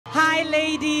Hi,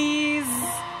 ladies.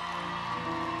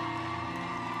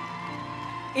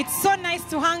 It's so nice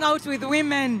to hang out with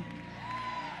women.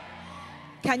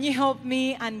 Can you help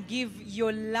me and give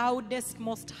your loudest,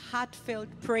 most heartfelt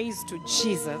praise to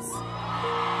Jesus?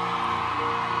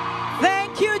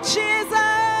 Thank you, Jesus.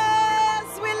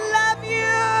 We love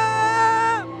you.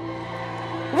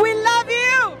 We love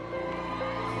you.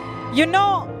 You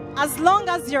know, as long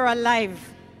as you're alive,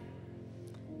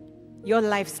 your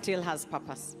life still has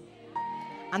purpose.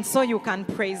 And so you can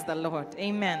praise the Lord.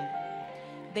 Amen.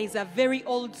 There's a very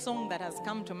old song that has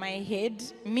come to my head.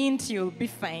 Meant you'll be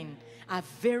fine. A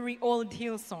very old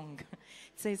hill song. It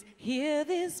says, hear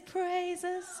these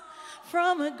praises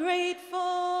from a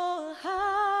grateful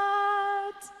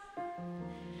heart.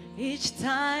 Each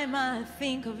time I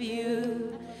think of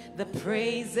you, the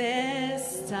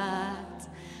praises start.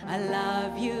 I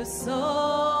love you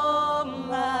so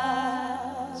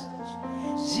much,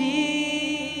 Jesus.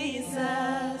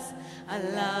 I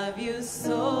love you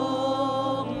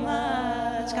so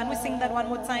much. Can we sing that one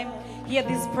more time? Hear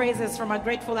these praises from a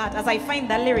grateful heart as I find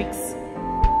the lyrics.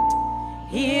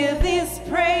 Hear these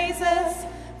praises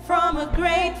from a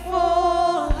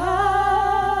grateful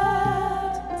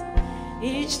heart.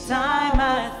 Each time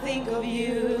I think of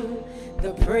you,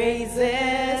 the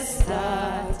praises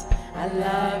start. I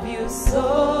love you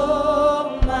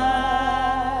so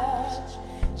much,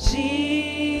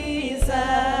 Jesus.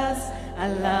 I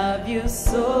love you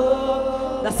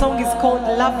so. The song is called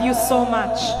Love You So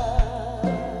Much.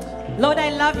 Lord, I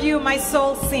love you, my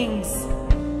soul sings.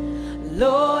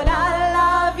 Lord, I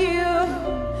love you,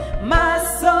 my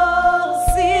soul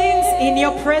sings. In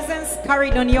your presence,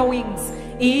 carried on your wings.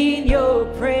 In your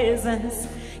presence,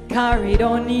 carried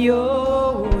on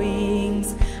your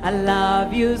wings. I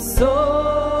love you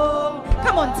so.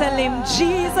 Come on, tell him,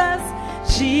 Jesus,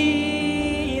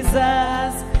 Jesus,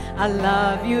 I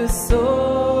love you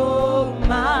so much.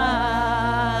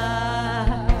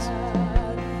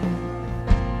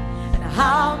 And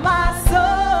how my soul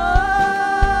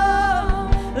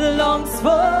longs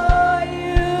for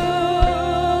you,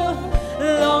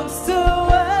 longs to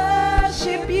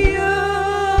worship you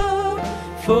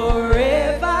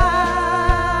forever.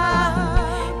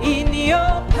 In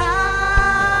your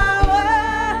power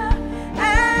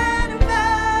and majesty,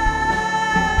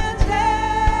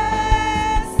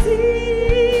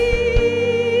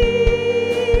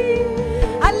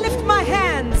 I lift my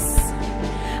hands,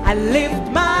 I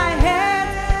lift my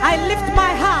hands, I lift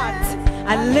my heart,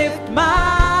 I lift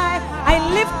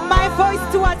my voice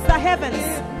towards the heavens,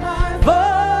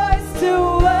 voice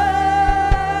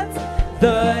towards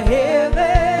the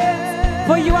heavens.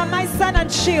 For you are my sun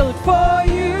and shield. For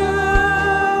you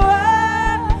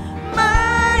are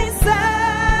my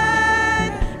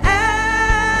sun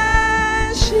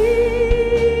and shield.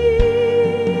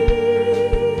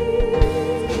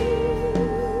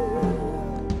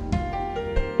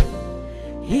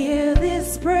 Hear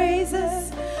these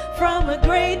praises from a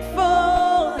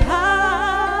grateful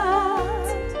heart.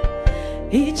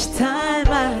 Each time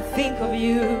I think of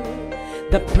you,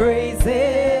 the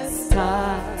praises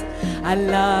start. I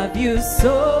love you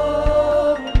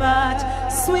so much,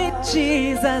 sweet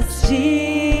Jesus,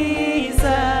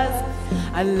 Jesus.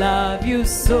 I love you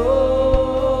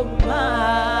so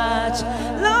much.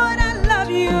 Lord, I love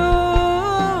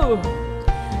you.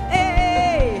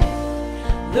 Hey,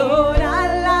 Lord,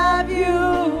 I love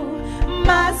you.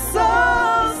 My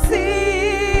soul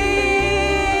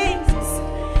sings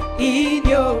in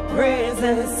your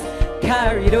presence,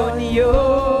 carried on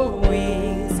your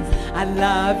wings. I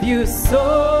love you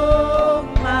so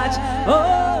much.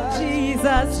 Oh,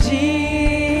 Jesus,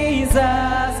 Jesus,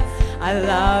 I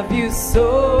love you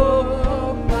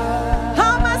so much.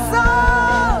 How my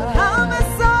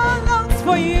soul longs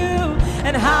for you,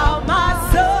 and how my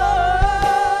soul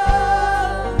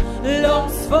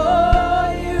longs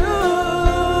for you,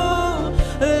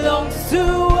 longs to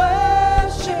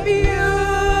worship you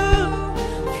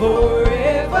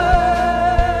forever.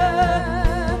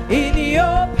 In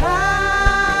your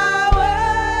power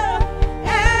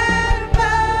and majesty.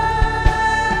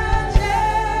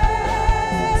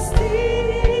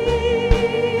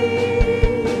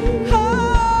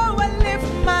 Oh, I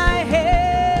lift my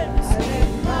hands.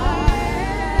 Oh,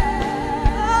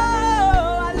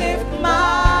 I lift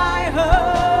my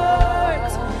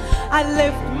heart. I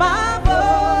lift my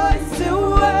voice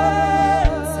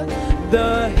towards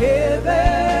the heavens.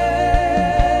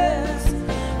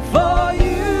 For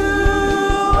you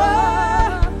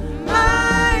are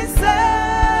my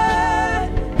sun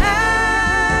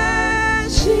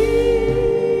and shield.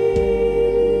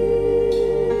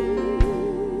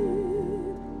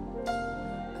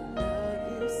 I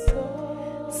love you so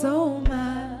so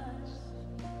much.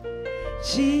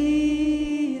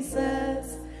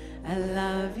 Jesus, I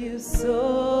love you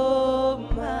so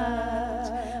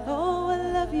much. Oh, I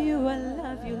love you, Lord.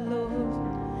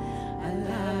 I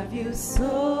love you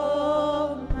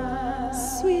so much.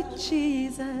 Sweet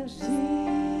Jesus, Jesus,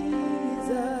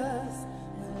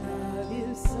 I love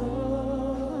you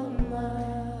so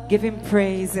much. Give him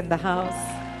praise in the house.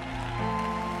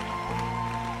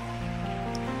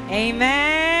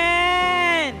 Amen.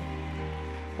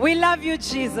 We love you,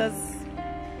 Jesus.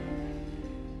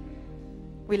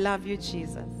 We love you,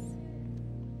 Jesus.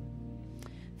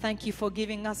 Thank you for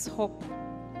giving us hope.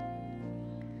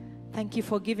 Thank you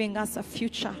for giving us a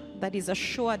future that is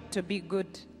assured to be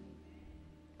good.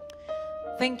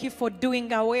 Thank you for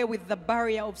doing away with the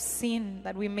barrier of sin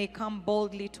that we may come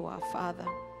boldly to our Father.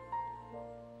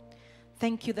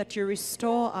 Thank you that you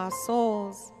restore our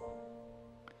souls.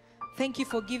 Thank you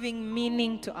for giving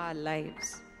meaning to our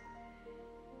lives.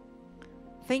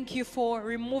 Thank you for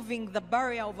removing the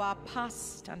barrier of our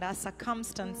past and our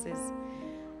circumstances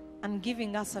and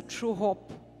giving us a true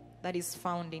hope that is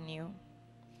found in you.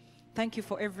 Thank you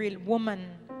for every woman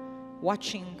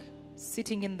watching,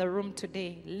 sitting in the room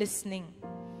today, listening,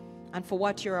 and for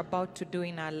what you're about to do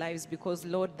in our lives, because,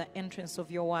 Lord, the entrance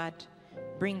of your word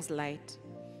brings light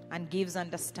and gives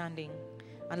understanding.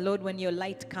 And, Lord, when your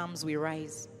light comes, we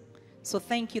rise. So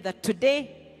thank you that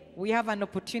today we have an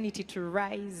opportunity to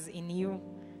rise in you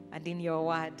and in your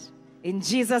word. In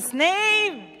Jesus'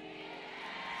 name.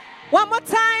 One more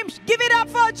time. Give it up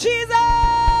for Jesus.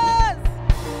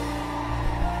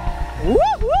 Woo,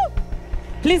 woo.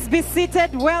 Please be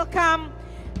seated. Welcome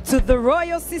to the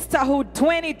Royal Sisterhood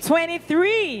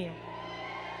 2023.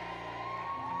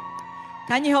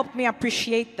 Can you help me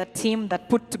appreciate the team that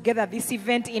put together this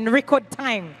event in record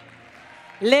time?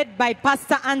 Led by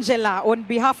Pastor Angela on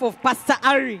behalf of Pastor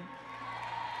Ari.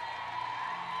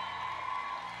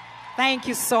 Thank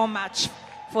you so much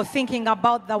for thinking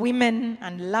about the women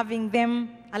and loving them,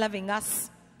 loving us,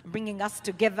 bringing us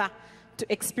together to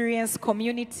experience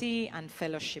community and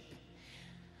fellowship.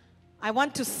 I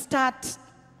want to start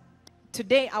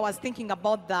today. I was thinking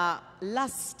about the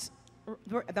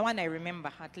one I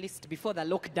remember, at least before the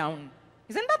lockdown.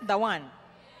 Isn't that the one?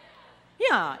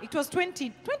 Yeah, it was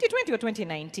 2020 or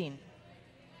 2019?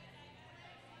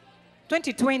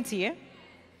 2020, eh?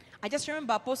 I just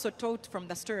remember Apostle taught from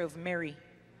the story of Mary.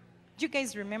 Do you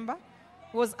guys remember?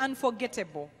 It was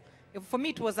unforgettable. For me,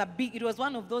 it was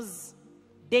one of those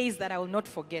days that I will not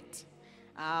forget.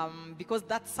 Because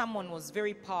that sermon was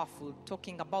very powerful,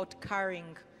 talking about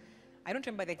carrying, I don't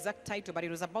remember the exact title, but it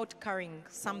was about carrying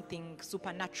something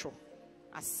supernatural.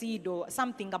 A seed or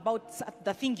something about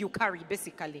the thing you carry,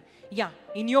 basically. Yeah,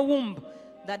 in your womb.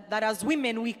 That as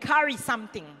women, we carry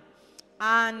something.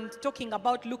 And talking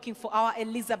about looking for our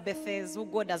Elizabeths who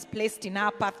God has placed in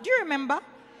our path. Do you remember?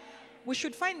 We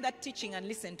should find that teaching and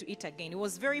listen to it again. It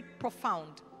was very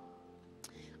profound.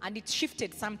 And it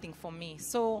shifted something for me.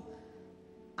 So,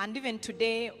 and even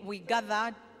today, we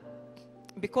gathered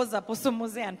because Apostle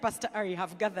Mose and Pastor Ari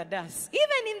have gathered us.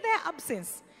 Even in their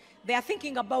absence, they are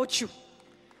thinking about you.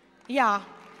 Yeah,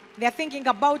 they're thinking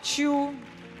about you,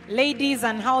 ladies,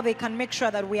 and how they can make sure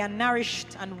that we are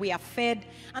nourished and we are fed.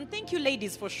 And thank you,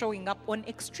 ladies, for showing up on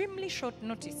extremely short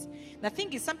notice. The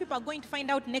thing is, some people are going to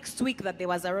find out next week that there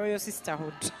was a Royal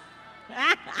Sisterhood.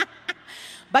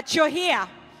 But you're here.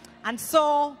 And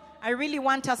so I really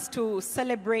want us to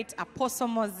celebrate Apostle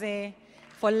Mose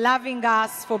for loving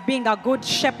us, for being a good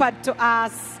shepherd to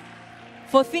us,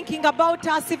 for thinking about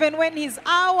us even when he's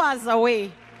hours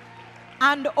away.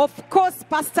 And of course,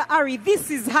 Pastor Ari, this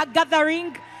is her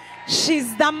gathering.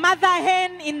 She's the mother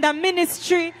hen in the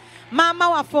ministry.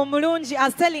 Mama wa Formulunji, I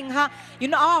was telling her, you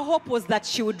know, our hope was that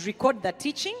she would record the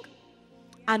teaching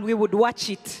and we would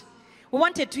watch it. We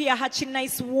wanted to hear her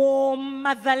nice, warm,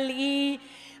 motherly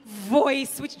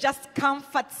voice, which just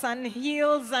comforts and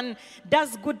heals and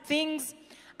does good things.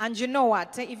 And you know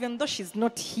what? Even though she's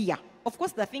not here, of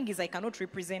course, the thing is I cannot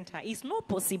represent her. It's not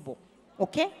possible.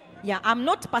 Okay? Yeah, I'm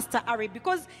not Pastor Ari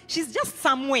because she's just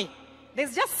somewhere.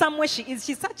 There's just somewhere she is.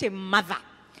 She's such a mother.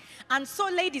 And so,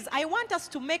 ladies, I want us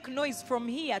to make noise from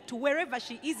here to wherever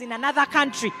she is in another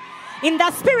country. In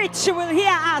the spirit, she will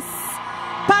hear us.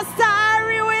 Pastor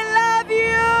Ari, we love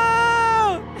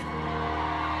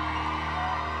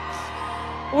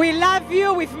you. We love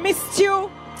you. We've missed you.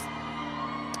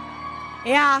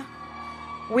 Yeah.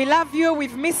 We love you.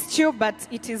 We've missed you, but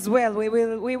it is well. We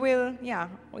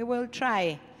will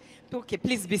try. Okay,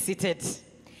 please be seated.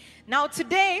 Now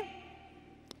today,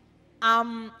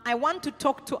 I want to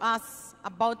talk to us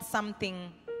about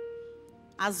something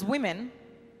as women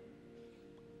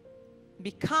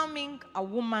Becoming a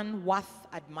woman worth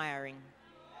admiring.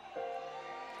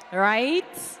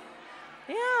 Right?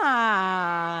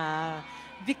 Yeah.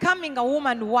 Becoming a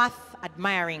woman worth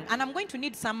admiring. And I'm going to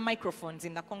need some microphones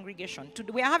in the congregation.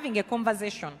 We are having a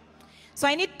conversation. So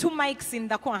I need 2 mics in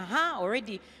the corner.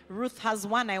 Already Ruth has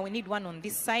one. I will need one on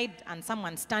this side and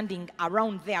someone standing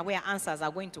around there where answers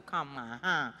are going to come.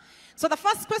 So the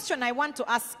first question I want to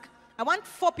ask, I want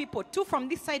 4 people, 2 from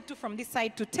this side, 2 from this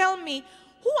side, to tell me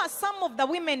who are some of the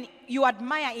women you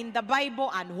admire in the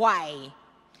Bible and why?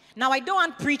 Now, I don't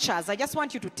want preachers. I just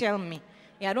want you to tell me.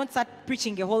 Yeah, don't start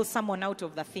preaching a whole sermon out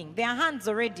of the thing. There are hands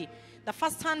already. The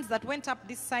first hands that went up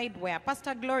this side were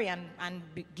Pastor Glory and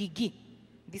Gigi.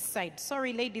 This side.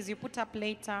 Sorry, ladies, you put up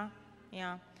later.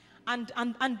 Yeah. And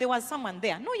there was someone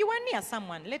there. No, you were near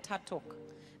someone. Let her talk.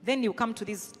 Then you come to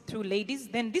these 2 ladies.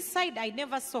 Then this side I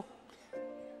never saw.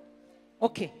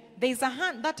 Okay. There's a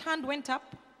hand. That hand went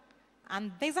up.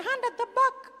 And there's a hand at the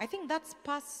back. I think that's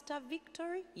Pastor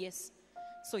Victory. Yes.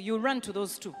 So you run to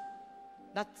those 2.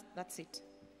 That's it.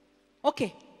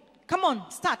 Okay. Come on.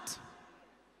 Start.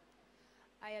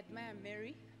 I admire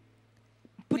Mary.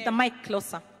 Put the mic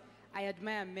closer. I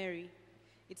admire Mary.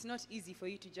 It's not easy for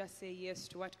you to just say yes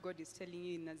to what God is telling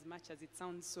you in as much as it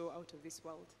sounds so out of this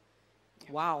world.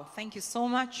 Yeah. Wow. Thank you so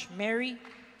much, Mary.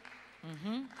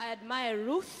 I admire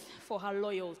Ruth for her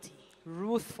loyalty.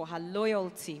 Ruth for her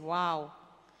loyalty. Wow.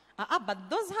 But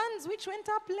those hands which went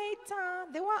up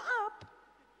later, they were up.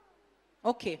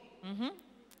 Okay.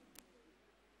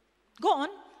 Go on.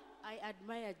 I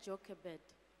admire Jochebed.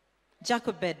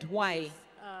 Jochebed. Why?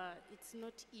 It's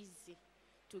not easy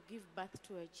to give birth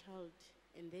to a child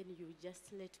and then you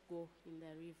just let go in the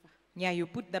river. Yeah, you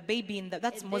put the baby in the...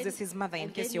 That's Moses' mother, in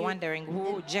case you're wondering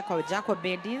who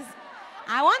Jochebed is.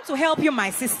 I want to help you, my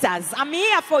sisters. I'm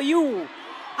here for you.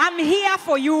 I'm here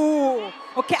for you.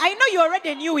 Okay, I know you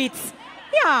already knew it.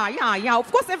 Yeah.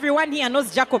 Of course, everyone here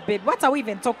knows Jochebed. What are we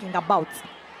even talking about?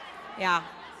 Yeah.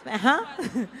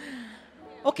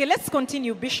 Okay, let's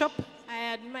continue, Bishop.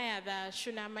 I admire the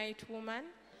Shunammite woman.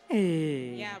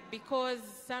 Hey. Yeah, because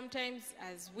sometimes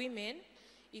as women,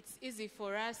 it's easy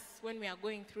for us when we are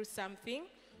going through something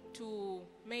to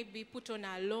maybe put on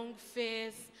a long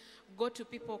face, go to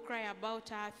people, cry about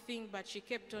her thing, but she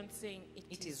kept on saying,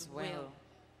 it is well.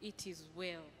 It is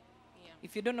well. Yeah.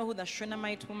 If you don't know who the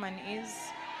Shunammite woman is,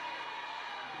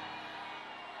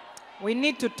 we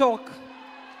need to talk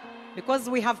because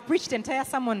we have preached entire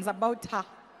sermons about her.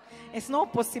 It's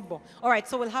not possible. All right,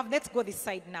 so let's go this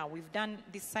side now. We've done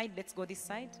this side. Let's go this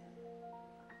side.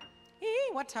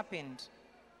 Hey, what happened?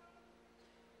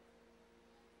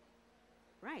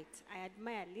 Right. I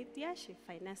admire Lydia. She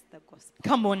financed the gospel.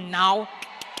 Come on now.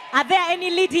 Are there any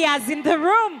Lydias in the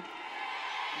room?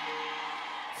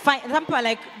 For example,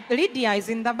 like Lydia is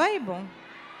in the Bible.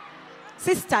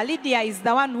 Sister Lydia is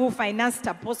the one who financed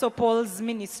Apostle Paul's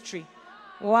ministry.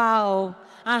 Wow.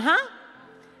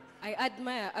 I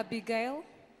admire Abigail.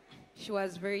 She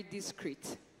was very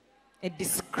discreet. A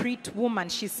discreet woman.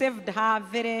 She saved her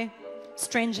very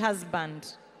strange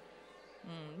husband.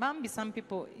 Maybe some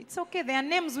people, it's okay. There are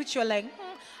names which you're like,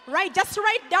 just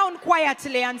write down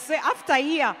quietly and say, after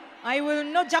here, I will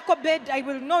know Jochebed, I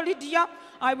will know Lydia,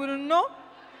 I will know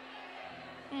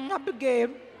Abigail,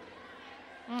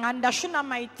 and the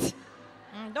Shunammite.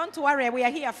 Don't worry, we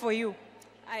are here for you.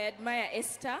 I admire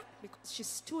Esther because she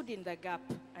stood in the gap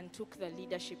and took the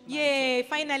leadership mantle. Yay,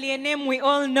 finally a name we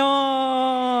all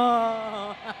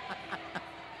know.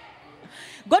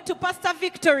 Go to Pastor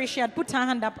Victory. She had put her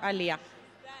hand up earlier.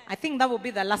 I think that will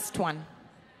be the last one.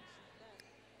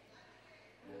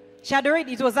 She had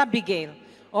already, it was Abigail.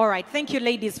 All right, thank you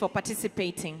ladies for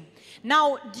participating.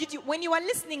 Now, when you were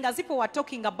listening as people were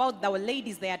talking about the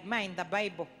ladies they admire in the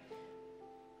Bible,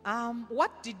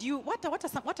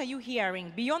 what are you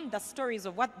hearing beyond the stories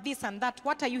of what this and that?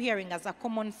 What are you hearing as a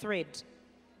common thread?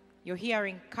 You're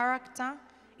hearing character.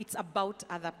 It's about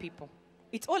other people.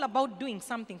 It's all about doing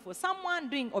something for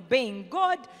someone, obeying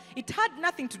God. It had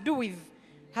nothing to do with,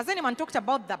 has anyone talked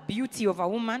about the beauty of a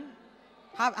woman?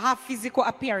 Her physical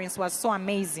appearance was so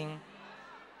amazing.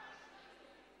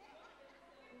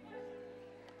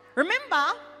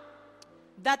 Remember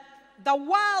that the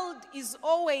world is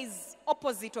always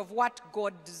opposite of what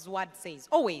God's word says.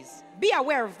 Always. Be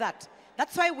aware of that.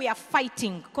 That's why we are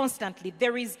fighting constantly. They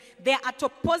are at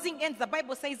opposing ends. The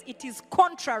Bible says it is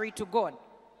contrary to God.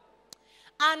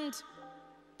 And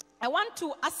I want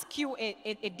to ask you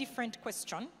a different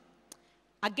question.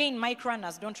 Again, mic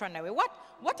runners, don't run away.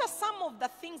 What are some of the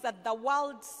things that the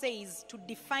world says to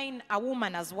define a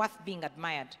woman as worth being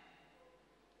admired?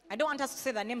 I don't want us to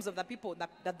say the names of the people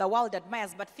that the world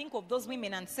admires, but think of those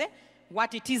women and say,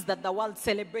 what it is that the world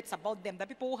celebrates about them. The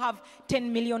people who have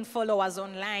 10 million followers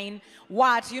online,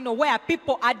 where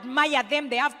people admire them,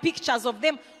 they have pictures of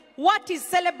them. What is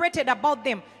celebrated about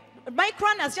them? Mic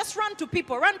runners, just run to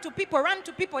people,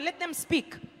 let them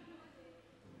speak.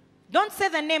 Don't say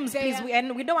the names, please,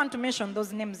 and we don't want to mention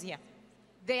those names here.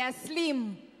 They are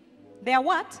slim. They are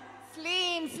what?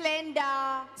 Slim,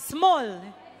 slender. Small,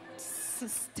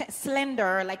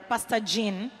 slender, like Pastor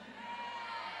Jean.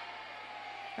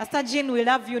 Pastor Jean, we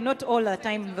love you, not all the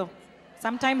time though.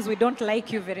 Sometimes we don't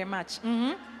like you very much.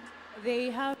 They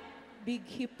have big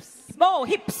hips. Oh,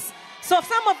 hips. So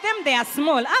some of them, they are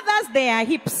small. Others, they are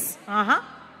hips.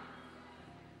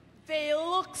 They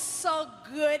look so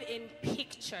good in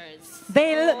pictures.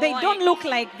 They don't look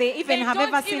like they even have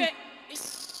ever seen.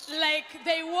 Like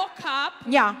they woke up.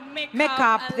 Yeah,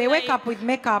 makeup. They wake up with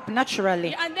makeup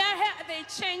naturally. Yeah, and their hair, they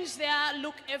change their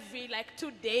look every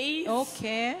 2 days.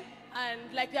 Okay. And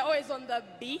they're always on the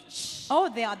beach. Oh,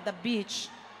 they're at the beach.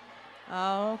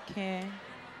 Okay.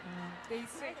 They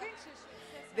say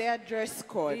Their dress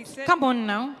code. Come on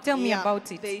now, tell me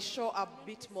about it. They show a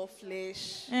bit more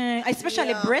flesh.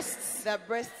 Especially breasts. The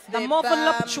breasts. The more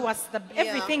voluptuous,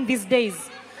 everything these days.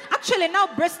 Actually, now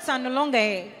breasts are no longer,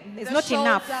 it's not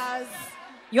enough.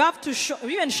 You have to show,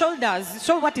 even shoulders.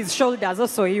 Show what is shoulders,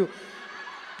 also you.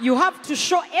 You have to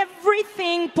show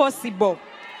everything possible.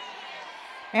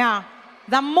 Yeah.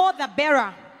 The more, the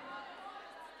better.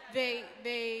 They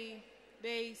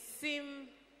seem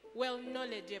well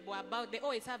knowledgeable about, they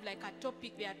always have a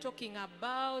topic they are talking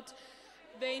about.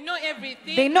 They know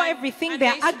everything. They know everything. They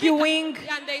are arguing.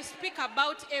 And they speak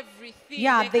about everything.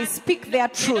 Yeah, they speak their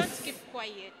truth. They don't keep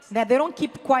quiet. They don't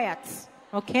keep quiet.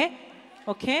 Okay?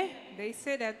 Okay? They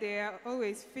say that they are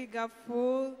always figure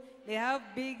full. They have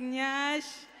big nyash.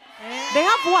 They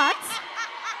have what?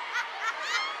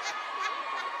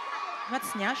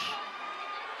 What's nyash?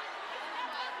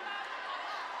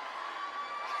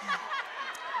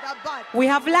 We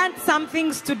have learned some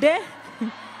things today.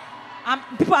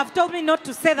 People have told me not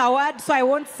to say the word, so I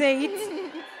won't say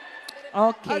it.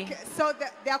 Okay. So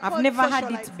they are called I've never heard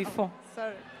socialites. it before.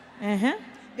 Sorry. Uh-huh.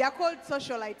 They are called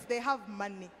socialites. They have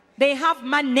money. They have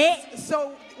money.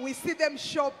 So we see them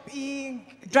shopping,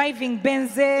 driving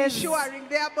Benzes, insuring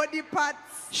their body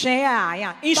parts.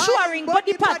 Yeah. Insuring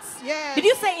body parts. Yes. Did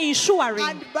you say insuring?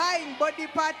 And buying body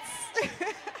parts.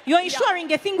 You're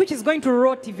insuring a thing which is going to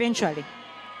rot eventually.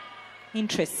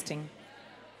 Interesting.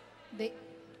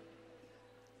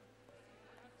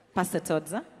 Pastor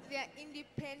Todza? They are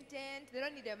independent. They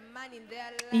don't need a man in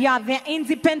their life. Yeah, they're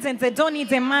independent. They don't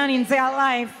need a man in their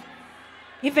life.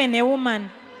 Even a woman.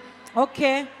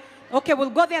 Okay. Okay, we'll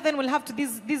go there, then we'll have to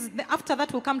after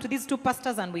that we'll come to these two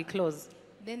pastors and we close.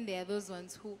 Then there are those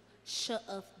ones who show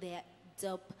off their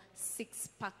dope,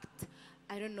 six-packed,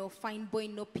 fine boy,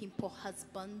 no pimple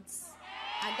husbands.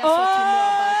 And that's what you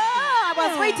know about them. I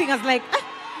was waiting. I was like,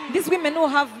 these women who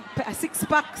have 6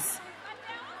 packs.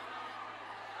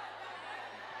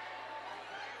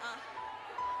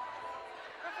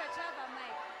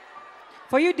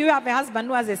 For you, do you have a husband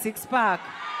who has a 6-pack?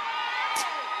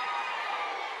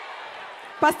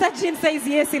 Pastor Jean says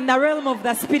yes in the realm of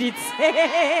the spirits.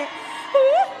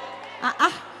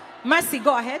 Mercy,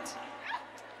 go ahead.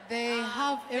 They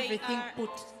have everything put.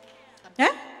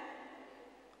 Eh?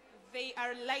 They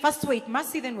are light. First wait,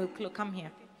 Mercy, then we'll come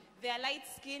here. They are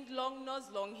light-skinned, long nose,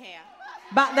 long hair.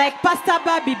 But like Pastor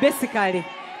Barbie, basically.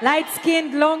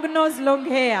 Light-skinned, long nose, long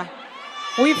hair.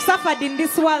 We've suffered in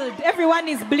this world. Everyone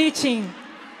is bleaching.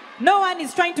 No one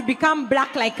is trying to become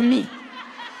black like me.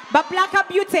 But Blacker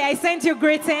Beauty, I sent you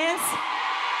greetings.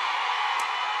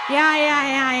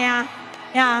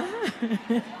 Yeah.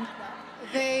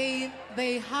 They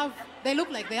look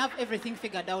like they have everything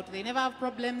figured out. They never have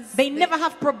problems. They never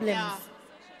have problems. Yeah.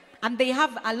 And they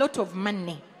have a lot of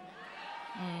money.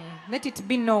 Let it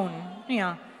be known.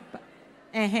 Yeah.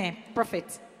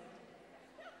 Prophet.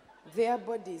 Their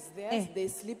bodies, theirs, they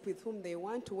sleep with whom they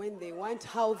want, when they want,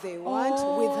 how they want,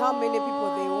 with how many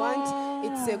people they want.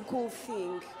 It's a cool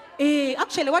thing.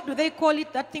 Actually, what do they call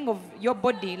it? That thing of your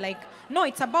body. No,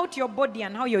 it's about your body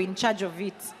and how you're in charge of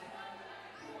it.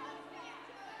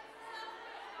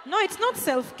 No, it's not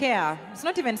self-care. It's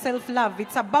not even self-love.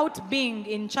 It's about being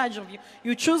in charge of you.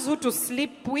 You choose who to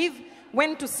sleep with,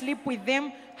 when to sleep with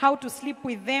them, how to sleep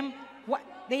with them. What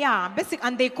they are basic,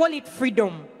 and they call it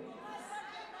freedom.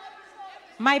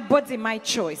 My body, my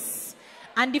choice.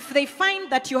 And if they find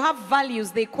that you have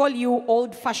values, they call you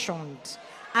old-fashioned,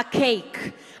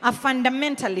 archaic, a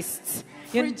fundamentalist.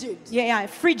 Frigid. Yeah,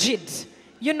 frigid.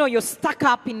 You're stuck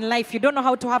up in life. You don't know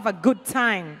how to have a good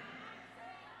time.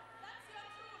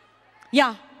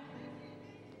 Yeah.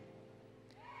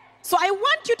 So I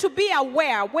want you to be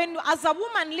aware when, as a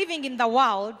woman living in the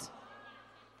world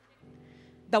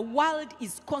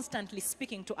is constantly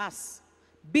speaking to us.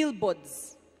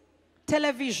 Billboards,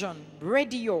 television,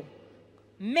 radio,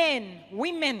 men,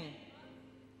 women,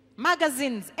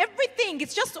 magazines, everything.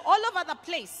 It's just all over the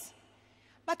place.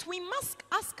 But we must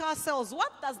ask ourselves,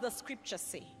 what does the scripture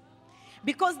say?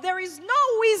 Because there is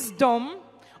no wisdom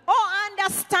or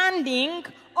understanding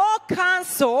or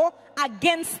counsel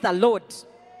against the Lord.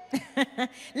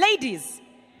 Ladies,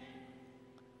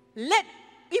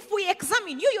 if we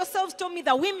examine, you yourselves told me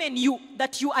the women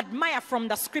that you admire from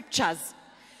the scriptures.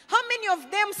 How many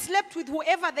of them slept with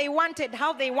whoever they wanted,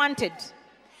 how they wanted?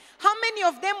 How many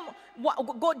of them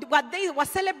what they were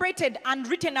celebrated and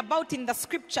written about in the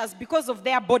scriptures because of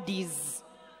their bodies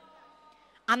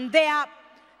and their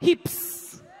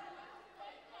hips?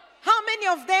 How many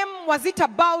of them was it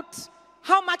about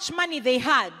how much money they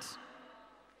had?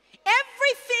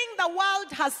 Everything the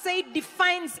world has said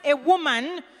defines a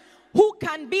woman who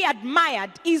can be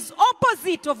admired is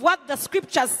opposite of what the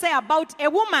scriptures say about a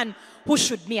woman who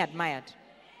should be admired.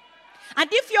 And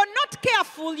if you're not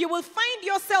careful, you will find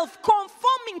yourself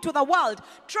conforming to the world,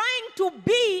 trying to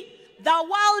be the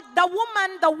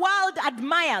woman the world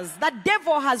admires. The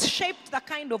devil has shaped the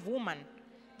kind of woman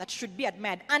that should be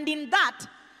admired, and in that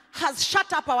has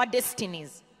shut up our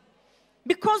destinies.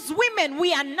 Because women,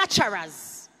 we are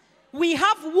nurturers. We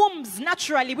have wombs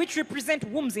naturally, which represent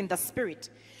wombs in the spirit.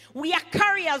 We are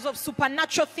carriers of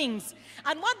supernatural things.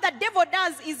 And what the devil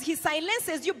does is he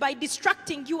silences you by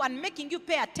distracting you and making you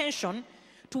pay attention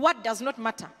to what does not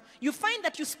matter. You find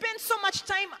that you spend so much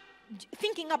time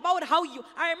thinking about how you...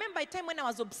 I remember a time when I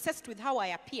was obsessed with how I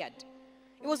appeared.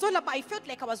 It was all about, I felt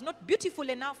like I was not beautiful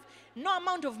enough. No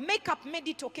amount of makeup made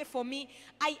it okay for me.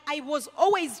 I was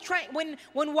always trying, when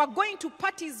we were going to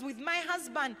parties with my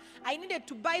husband, I needed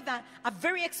to buy a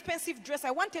very expensive dress.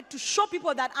 I wanted to show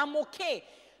people that I'm okay.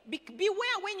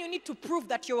 Beware when you need to prove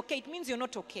that you're okay. It means you're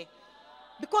not okay.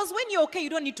 Because when you're okay, you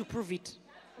don't need to prove it.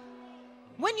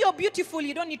 When you're beautiful,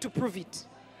 you don't need to prove it.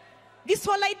 This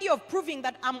whole idea of proving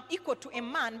that I'm equal to a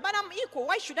man, but I'm equal,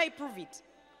 why should I prove it?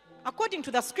 According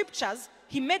to the scriptures,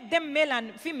 he made them male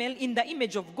and female in the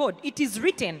image of God. It is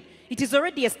written. It is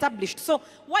already established. So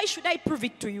why should I prove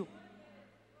it to you?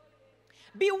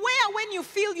 Beware when you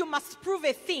feel you must prove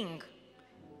a thing.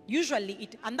 Usually,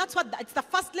 and that's what, it's the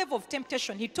first level of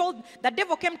temptation. The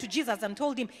devil came to Jesus and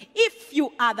told him, if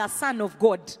you are the Son of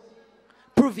God,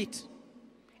 prove it.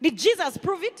 Did Jesus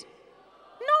prove it?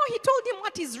 No, he told him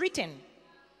what is written.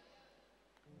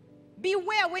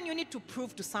 Beware when you need to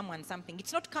prove to someone something.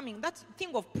 It's not coming. That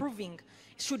thing of proving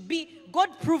should be, God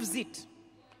proves it.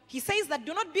 He says that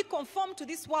do not be conformed to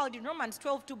this world in Romans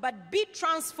 12:2, but be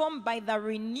transformed by the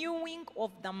renewing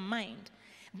of the mind.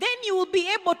 Then you will be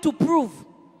able to prove.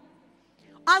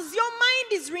 As your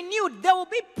mind is renewed, there will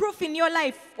be proof in your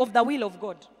life of the will of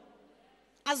God.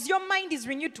 As your mind is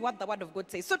renewed to what the word of God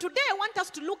says. So today I want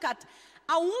us to look at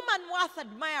a woman worth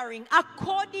admiring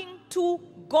according to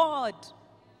God.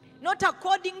 Not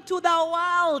according to the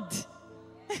world.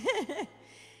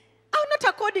 Not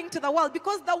according to the world.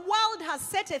 Because the world has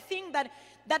set a thing that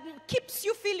keeps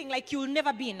you feeling like you'll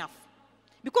never be enough.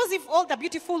 Because if all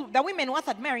the women worth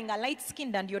admiring are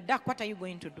light-skinned and you're dark, what are you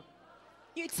going to do?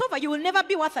 It's over. You will never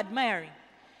be worth admiring.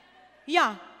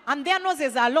 Yeah. And their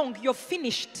noses are long. You're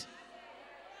finished.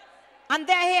 And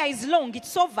their hair is long.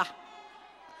 It's over.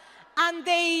 And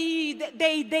they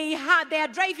are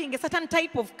driving a certain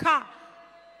type of car.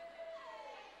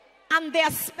 And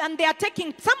they are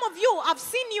taking, some of you, I've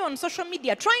seen you on social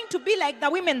media trying to be like the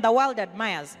women the world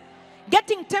admires.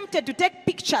 Getting tempted to take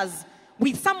pictures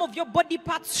with some of your body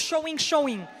parts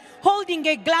showing, holding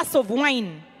a glass of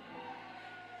wine.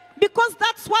 Because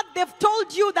that's what they've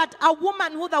told you that a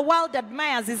woman who the world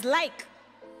admires is like.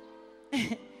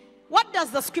 What does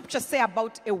the scripture say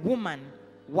about a woman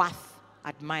worth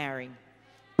admiring?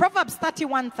 Proverbs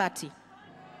 31:30.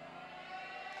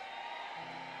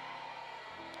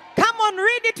 Come on,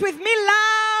 read it with me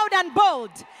loud and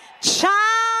bold.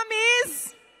 Charm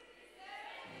is,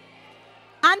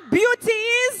 and beauty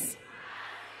is,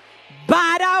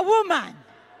 but a woman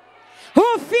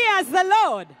who fears the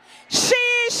Lord, she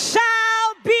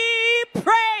shall be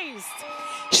praised.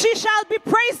 She shall be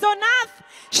praised on earth.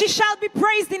 She shall be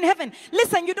praised in heaven.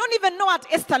 Listen, you don't even know what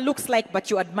Esther looks like, but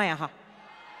you admire her.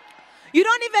 You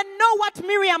don't even know what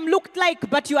Miriam looked like,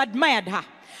 but you admired her.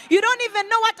 You don't even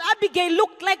know what Abigail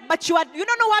looked like, but you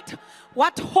don't know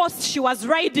what horse she was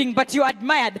riding, but you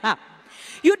admired her.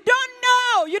 You don't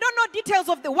know details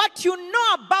of what you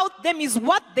know about them is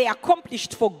what they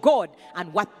accomplished for God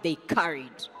and what they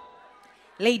carried.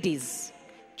 Ladies,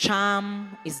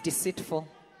 Charm is deceitful.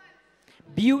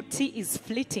 Beauty is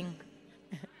fleeting.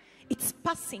 It's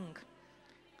passing.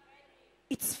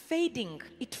 It's fading.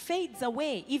 It fades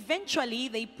away. Eventually,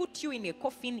 they put you in a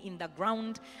coffin in the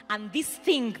ground, and this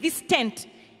thing, this tent,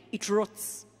 it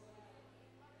rots.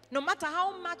 No matter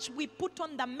how much we put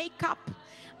on the makeup,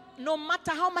 no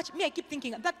matter how much, I keep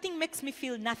thinking, that thing makes me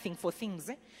feel nothing for things.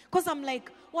 Because I'm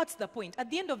like, what's the point? At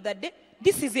the end of the day,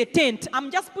 this is a tent. I'm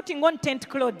just putting on tent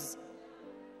clothes.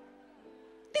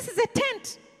 This is a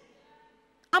tent.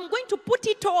 I'm going to put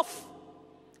it off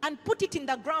and put it in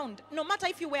the ground. No matter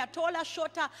if you were taller,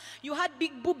 shorter, you had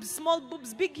big boobs,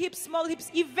 big hips, small hips.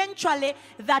 Eventually,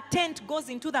 the tent goes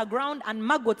into the ground and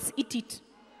maggots eat it.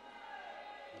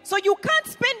 So you can't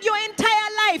spend your entire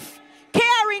life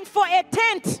caring for a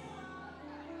tent.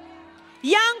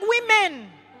 Young women,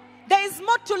 there is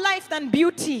more to life than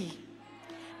beauty.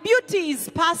 Beauty is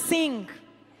passing.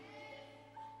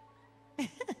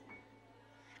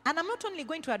 And I'm not only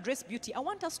going to address beauty, I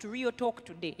want us to real talk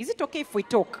today. Is it okay if we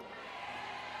talk?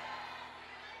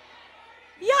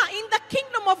 Yeah, in the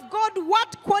kingdom of God,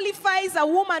 what qualifies a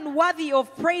woman worthy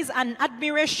of praise and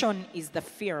admiration is the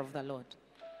fear of the Lord.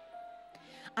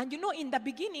 And you know, in the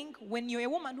beginning, when you're a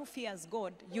woman who fears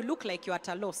God, you look like you're at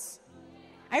a loss.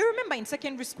 I remember in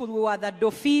secondary school, we were the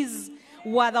doffies,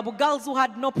 we were the girls who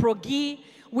had no progi.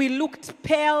 We looked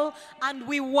pale, and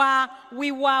we were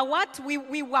what?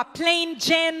 We were plain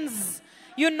Janes.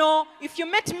 You know, if you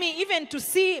met me, even to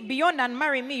see beyond and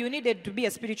marry me, you needed to be a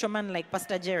spiritual man like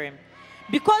Pastor Jeremy.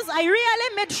 Because I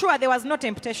really made sure there was no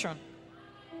temptation.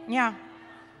 Yeah.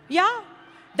 Yeah.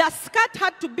 The skirt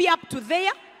had to be up to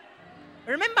there.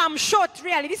 Remember, I'm short,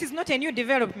 really. This is not a new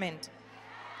development.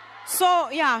 So,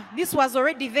 yeah, this was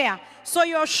already there. So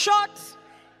you're short.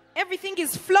 Everything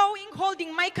is flowing,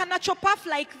 holding my natural puff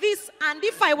like this. And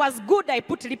if I was good, I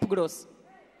put lip gloss.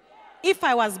 If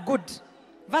I was good.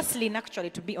 Vaseline,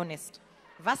 actually, to be honest.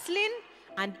 Vaseline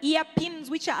and ear pins,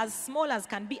 which are as small as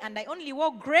can be. And I only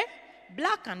wore gray,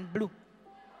 black, and blue.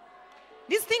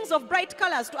 These things of bright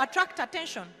colors to attract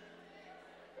attention.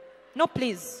 No,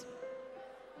 please.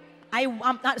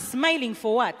 I'm smiling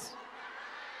for what?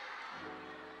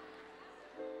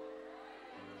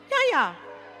 Yeah.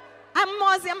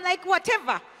 I'm like,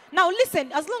 whatever. Now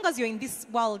listen, as long as you're in this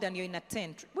world and you're in a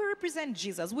tent, we represent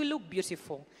Jesus. We look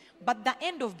beautiful. But the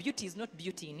end of beauty is not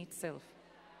beauty in itself.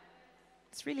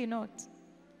 It's really not.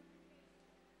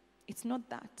 It's not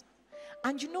that.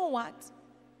 And you know what?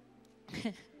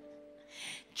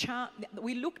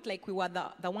 We looked like we were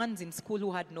the ones in school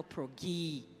who had no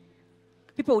progi.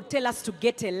 People would tell us to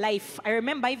get a life. I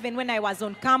remember even when I was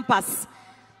on campus,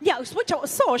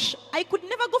 I could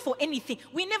never go for anything.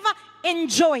 We never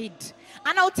enjoyed.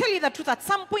 And I'll tell you the truth, at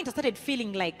some point I started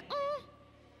feeling like,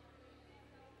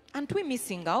 aren't we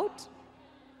missing out?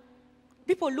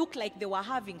 People look like they were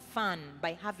having fun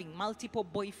by having multiple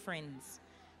boyfriends.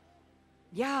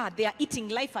 Yeah, they are eating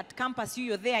life at campus.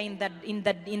 You're there in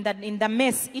the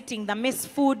mess, eating the mess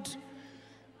food.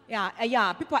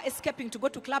 Yeah, people are escaping to go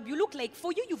to club. You look like,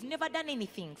 for you, you've never done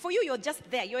anything. For you, you're just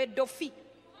there. You're a doffy.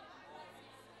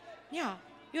 Yeah,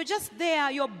 you're just there.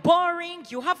 You're boring.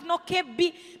 You have no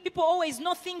KB. People always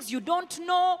know things you don't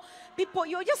know. People,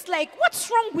 you're just like, what's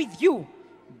wrong with you?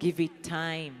 Give it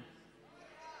time.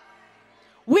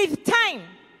 With time,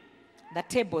 the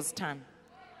tables turn.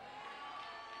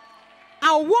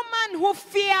 A woman who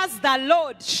fears the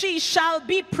Lord, she shall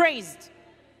be praised.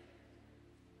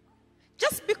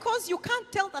 Just because you can't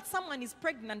tell that someone is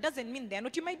pregnant doesn't mean they're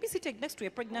not. You might be sitting next to a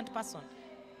pregnant person.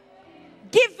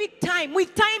 Give it time.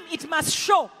 With time, it must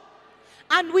show.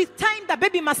 And with time, the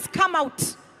baby must come out.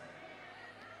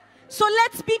 So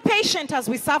let's be patient as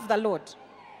we serve the Lord.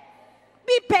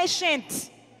 Be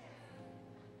patient.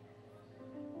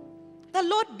 The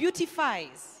Lord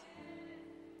beautifies.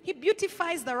 He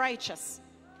beautifies the righteous.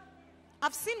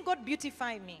 I've seen God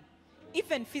beautify me,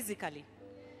 even physically.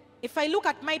 If I look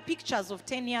at my pictures of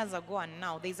 10 years ago and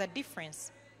now, there's a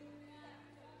difference.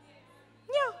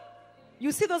 Yeah.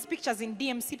 You see those pictures in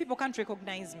DMC, people can't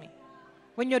recognize me.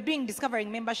 When you're doing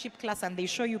Discovering Membership class and they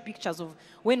show you pictures of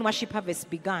when worship harvest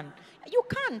began, you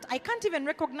can't. I can't even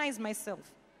recognize myself.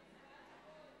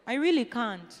 I really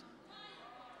can't.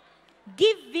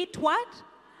 Give it what?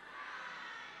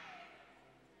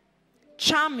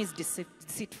 Charm is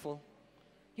deceitful.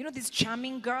 You know these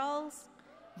charming girls?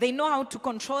 They know how to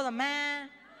control a man.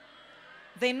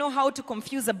 They know how to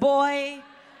confuse a boy.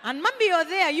 And maybe you're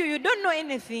there, you don't know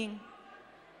anything.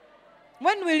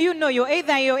 When will you know? You're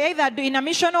either in a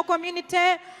missional community,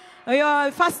 or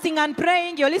you're fasting and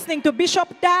praying, you're listening to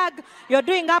Bishop Doug, you're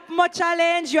doing Up More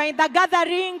Challenge, you're in the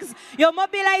gatherings, you're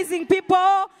mobilizing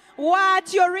people,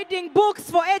 What? You're reading books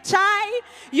for HI?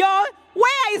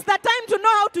 Where is the time to know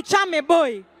how to charm a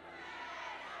boy?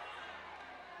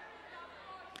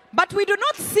 But we do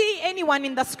not see anyone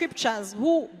in the scriptures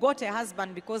who got a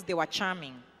husband because they were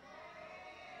charming.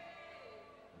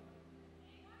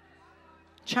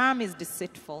 Charm is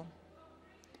deceitful.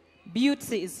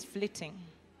 Beauty is fleeting.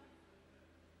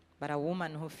 But a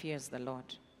woman who fears the Lord,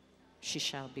 she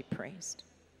shall be praised.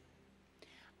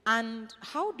 And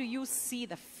how do you see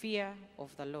the fear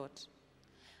of the Lord?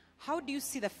 How do you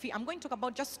see the fear? I'm going to talk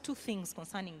about just two things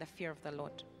concerning the fear of the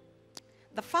Lord.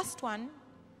 The first one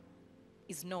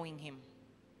is knowing him.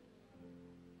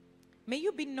 May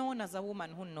you be known as a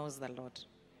woman who knows the Lord.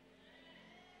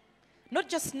 Not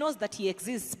just knows that he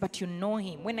exists, but you know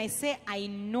him. When I say I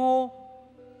know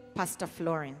Pastor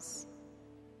Florence,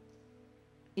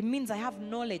 it means I have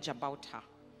knowledge about her.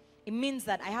 It means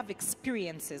that I have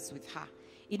experiences with her.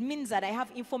 It means that I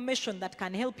have information that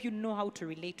can help you know how to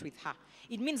relate with her.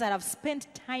 It means that I've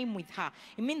spent time with her.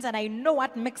 It means that I know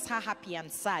what makes her happy and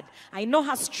sad. I know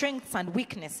her strengths and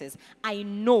weaknesses. I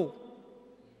know.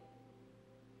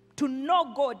 To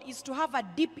know God is to have a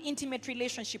deep, intimate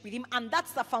relationship with him, and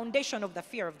that's the foundation of the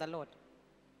fear of the Lord.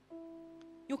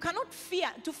 You cannot fear.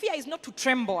 To fear is not to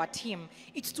tremble at him.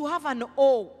 It's to have an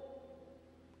awe.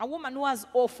 A woman who has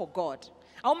awe for God.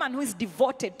 A woman who is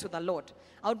devoted to the Lord.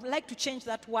 I would like to change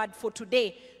that word for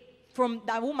today from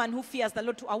the woman who fears the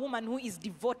Lord to a woman who is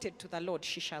devoted to the Lord.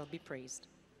 She shall be praised.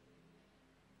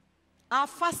 Our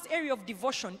first area of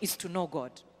devotion is to know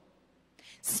God.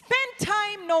 Spend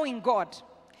time knowing God.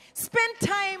 Spend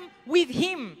time with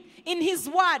him, in his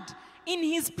word, in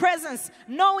his presence.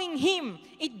 Knowing him,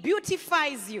 it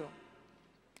beautifies you.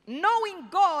 Knowing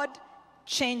God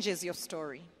changes your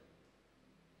story.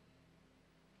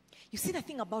 You see the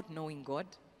thing about knowing God?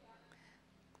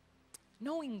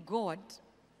 Knowing God,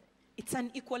 it's an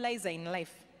equalizer in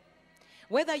life.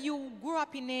 Whether you grew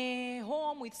up in a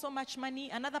home with so much money,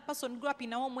 another person grew up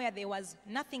in a home where there was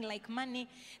nothing like money,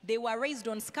 they were raised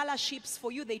on scholarships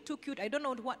for you, they took you, I don't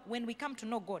know what, when we come to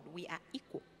know God, we are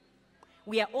equal.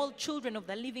 We are all children of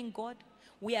the living God.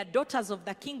 We are daughters of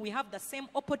the King. We have the same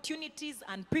opportunities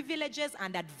and privileges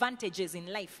and advantages in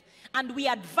life. And we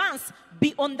advance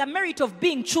on the merit of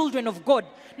being children of God,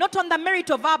 not on the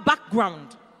merit of our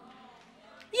background.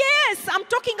 Yes, I'm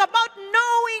talking about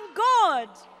knowing God.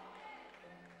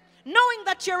 Knowing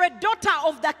that you're a daughter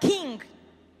of the King.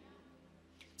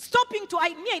 Stopping to,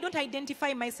 I don't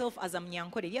identify myself as a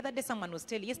Mnyankore. The other day someone was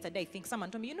telling, yesterday I think someone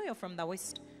told me, you know you're from the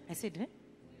West. I said, eh?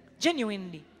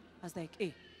 Genuinely. I was like,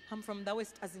 hey, I'm from the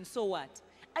West, as in so what?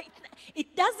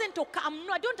 It doesn't occur,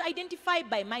 I don't identify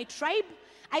by my tribe.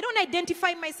 I don't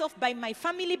identify myself by my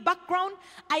family background.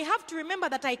 I have to remember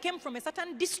that I came from a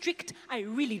certain district. I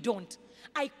really don't.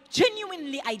 I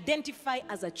genuinely identify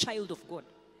as a child of God.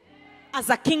 As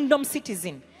a kingdom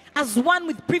citizen, as one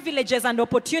with privileges and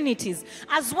opportunities,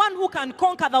 as one who can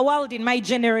conquer the world in my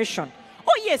generation.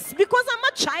 Oh yes, because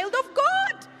I'm a child of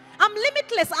God. I'm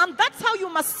limitless, and that's how you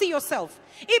must see yourself.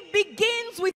 It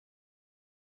begins with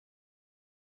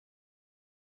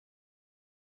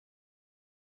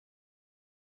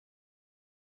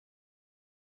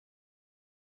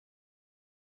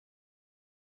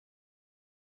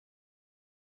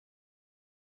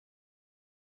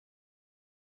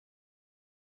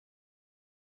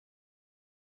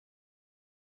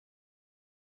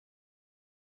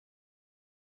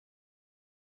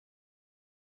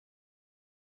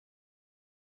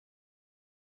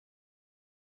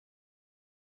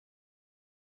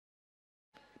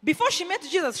before she met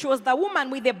Jesus, she was the woman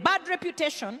with a bad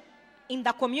reputation in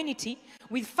the community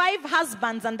with 5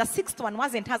 husbands, and the 6th one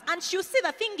wasn't hers. And you see,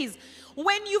 the thing is,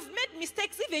 when you've made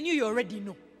mistakes, even you already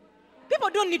know. People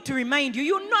don't need to remind you.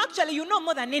 You know, actually, you know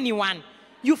more than anyone.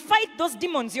 You fight those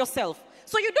demons yourself.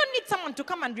 So you don't need someone to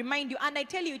come and remind you. And I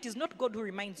tell you, it is not God who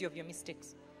reminds you of your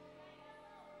mistakes.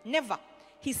 Never.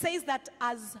 He says that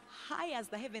as high as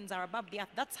the heavens are above the earth,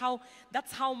 that's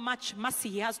how much mercy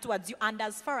he has towards you. And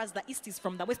as far as the east is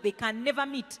from the west, they can never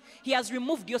meet. He has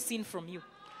removed your sin from you.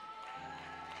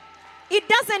 It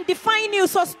doesn't define you,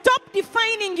 so stop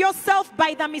defining yourself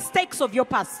by the mistakes of your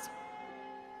past.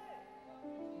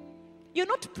 You're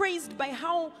not praised by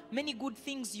how many good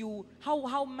things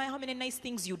how many nice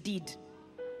things you did.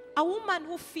 A woman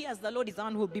who fears the Lord is the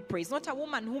one who will be praised. Not a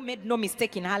woman who made no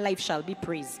mistake in her life shall be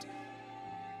praised.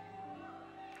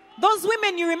 Those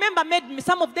women, you remember,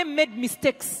 some of them made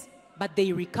mistakes, but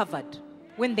they recovered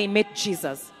when they met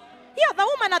Jesus. Yeah, the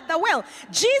woman at the well.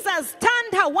 Jesus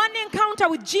turned her, one encounter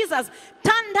with Jesus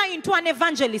turned her into an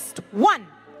evangelist. One.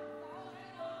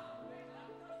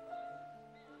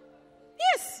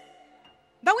 Yes.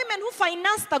 The women who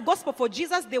financed the gospel for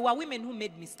Jesus, they were women who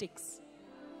made mistakes.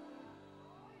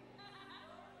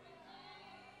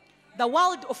 The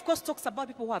world, of course, talks about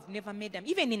people who have never made them.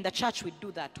 Even in the church, we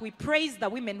do that. We praise the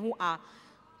women who are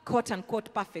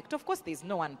quote-unquote perfect. Of course, there's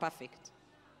no one perfect.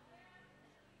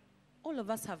 All of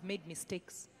us have made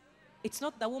mistakes. It's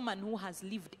not the woman who has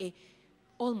lived a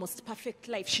almost perfect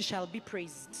life, she shall be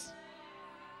praised.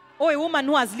 Or a woman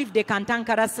who has lived a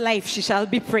cantankerous life, she shall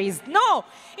be praised. No,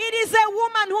 it is a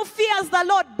woman who fears the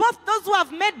Lord. Both those who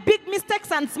have made big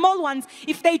mistakes and small ones,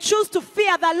 if they choose to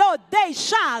fear the Lord, they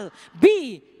shall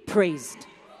be praised.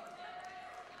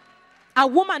 A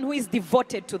woman who is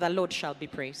devoted to the Lord shall be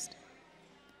praised.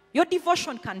 Your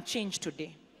devotion can change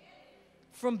today.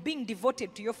 From being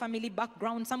devoted to your family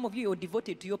background, some of you are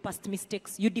devoted to your past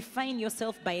mistakes. You define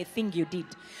yourself by a thing you did.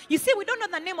 You see, we don't know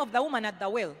the name of the woman at the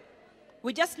well.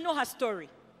 We just know her story.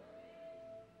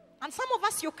 And some of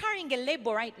us, you're carrying a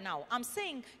label right now. I'm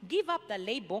saying, give up the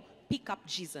label, pick up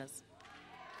Jesus.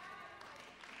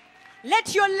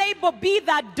 Let your label be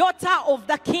the daughter of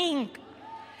the King,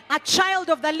 a child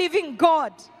of the living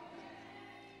God.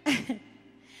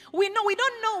 We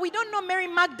don't know Mary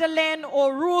Magdalene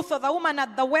or Ruth or the woman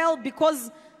at the well because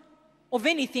of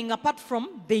anything apart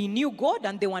from they knew God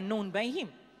and they were known by Him.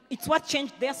 It's what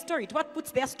changed their story. It's what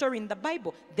puts their story in the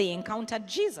Bible. They encountered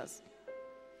Jesus.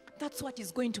 That's what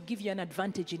is going to give you an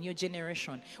advantage in your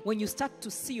generation when you start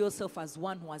to see yourself as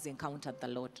one who has encountered the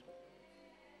Lord.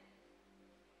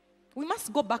 We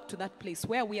must go back to that place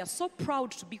where we are so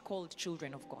proud to be called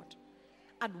children of God.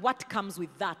 And what comes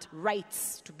with that,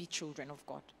 rights to be children of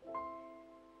God.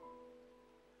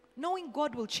 Knowing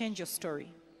God will change your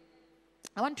story.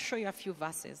 I want to show you a few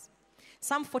verses.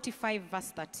 Psalm 45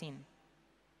 verse 13.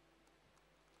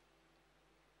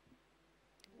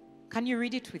 Can you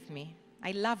read it with me?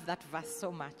 I love that verse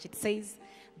so much. It says,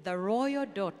 the royal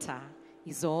daughter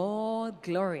is all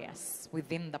glorious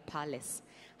within the palace.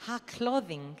 Her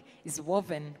clothing is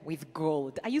woven with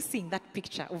gold. Are you seeing that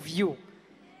picture of you?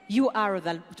 You are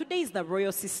today is the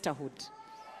royal sisterhood.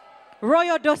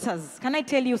 Royal daughters, can I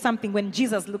tell you something? When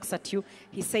Jesus looks at you,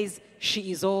 He says,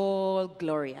 she is all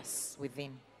glorious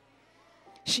within.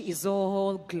 She is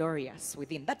all glorious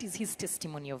within. That is His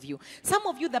testimony of you. Some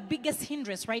of you, the biggest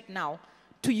hindrance right now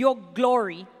to your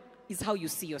glory is how you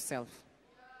see yourself.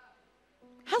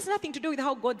 Has nothing to do with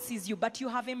how God sees you, but you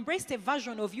have embraced a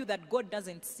version of you that God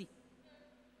doesn't see.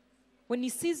 When He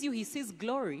sees you, He sees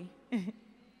glory.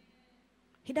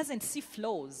 He doesn't see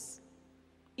flaws,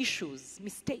 issues,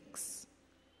 mistakes.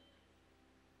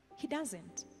 He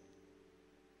doesn't.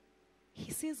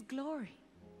 He sees glory.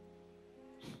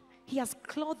 He has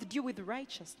clothed you with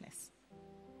righteousness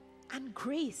and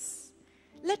grace.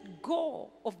 Let go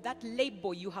of that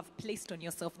label you have placed on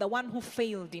yourself. The one who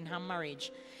failed in her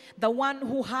marriage. The one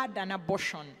who had an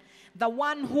abortion. The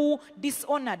one who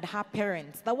dishonored her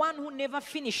parents. The one who never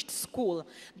finished school.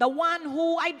 The one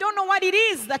who, I don't know what it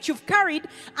is that you've carried,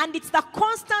 and it's the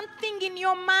constant thing in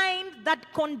your mind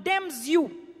that condemns you.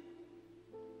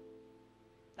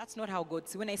 That's not how God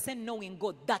sees. When I say knowing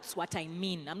God, that's what I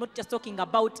mean. I'm not just talking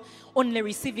about only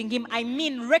receiving Him. I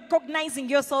mean recognizing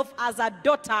yourself as a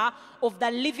daughter of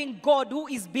the living God who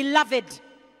is beloved.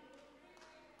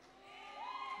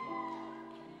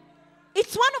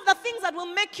 It's one of the things that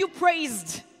will make you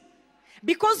praised.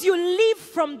 Because you live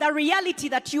from the reality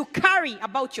that you carry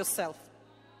about yourself.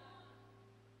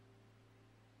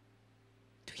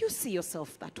 Do you see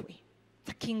yourself that way?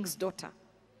 The King's daughter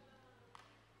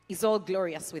is all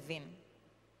glorious within.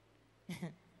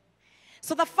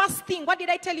 So the first thing, what did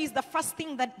I tell you is the first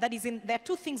thing that is in, there are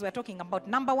two things we're talking about.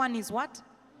 Number one is what?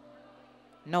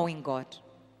 Knowing God.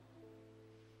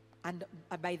 And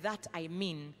by that I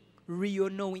mean real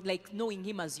knowing, like knowing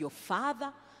Him as your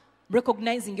Father,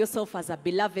 recognizing yourself as a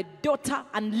beloved daughter,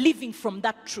 and living from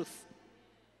that truth.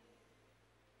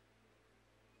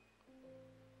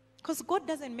 Because God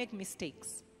doesn't make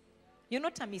mistakes. You're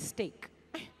not a mistake.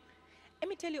 Let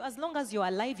me tell you, as long as you're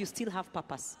alive, you still have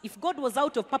purpose. If God was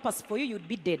out of purpose for you, you'd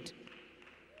be dead.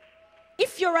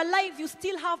 If you're alive, you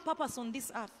still have purpose on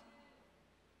this earth.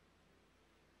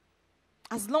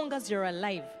 As long as you're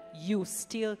alive, you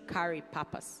still carry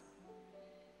purpose.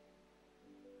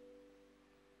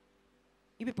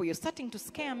 You people, you're starting to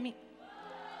scare me.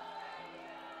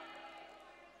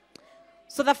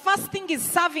 So the first thing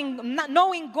is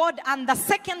knowing God, and the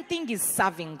second thing is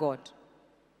serving God.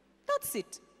 That's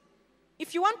it.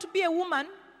 If you want to be a woman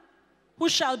who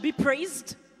shall be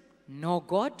praised, know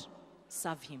God,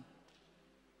 serve Him.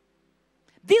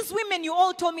 These women you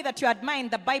all told me that you admire in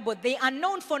the Bible, they are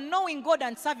known for knowing God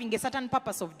and serving a certain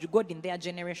purpose of God in their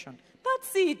generation.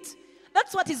 That's it.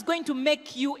 That's what is going to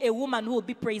make you a woman who will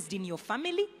be praised in your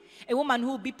family, a woman who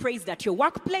will be praised at your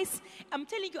workplace. I'm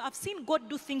telling you, I've seen God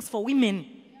do things for women.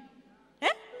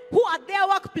 Who at their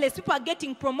workplace, people are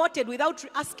getting promoted without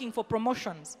asking for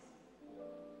promotions.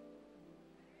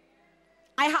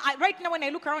 Right now, when I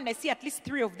look around, I see at least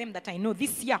 3 of them that I know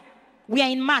this year. We are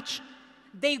in March.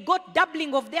 They got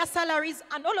doubling of their salaries,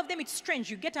 and all of them, it's strange.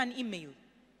 You get an email.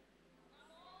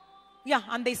 Yeah,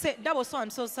 and they say, that was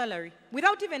so-and-so's salary.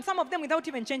 Some of them without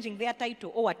even changing their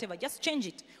title or whatever. Just change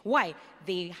it. Why?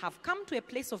 They have come to a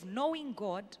place of knowing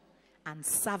God and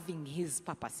serving his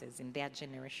purposes in their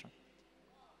generation.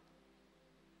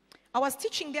 I was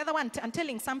teaching the other one and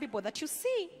telling some people that, you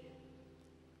see,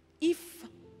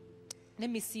 let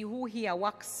me see who here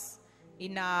works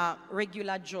in a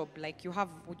regular job, like you have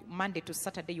Monday to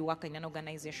Saturday, you work in an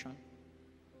organization.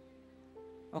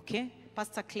 Okay?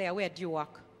 Pastor Claire, where do you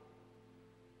work?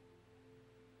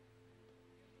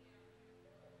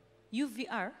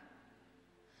 UVR?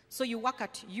 So you work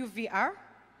at UVR?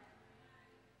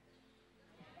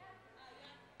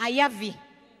 Ayavi,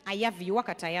 you work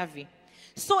at Ayavi.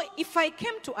 So if I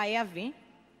came to Ayavi,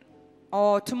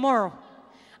 or tomorrow,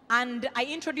 and I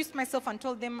introduced myself and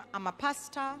told them, I'm a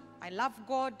pastor, I love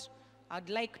God, I'd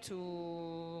like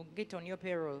to get on your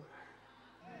payroll.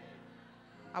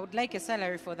 I would like a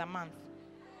salary for the month.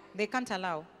 They can't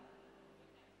allow.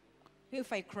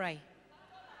 If I cry.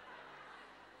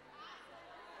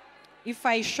 If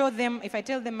I tell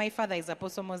them my father is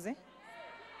Apostle Mose.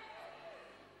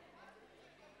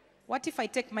 What if I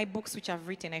take my books which I've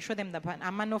written, I show them that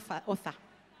I'm an author?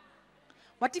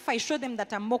 What if I show them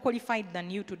that I'm more qualified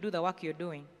than you to do the work you're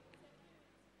doing?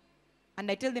 And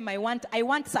I tell them I want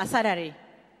a salary.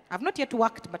 I've not yet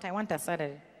worked, but I want a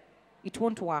salary. It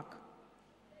won't work.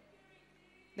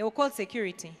 They will call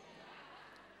security.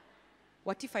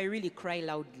 What if I really cry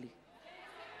loudly?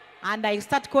 And I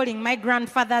start calling my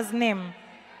grandfather's name?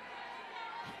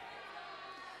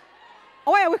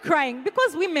 Why are we crying?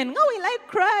 Because women, we like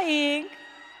crying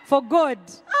for God.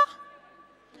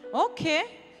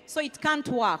 Okay. So it can't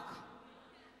work.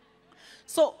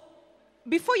 So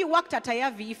before you worked at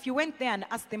Ayavi, if you went there and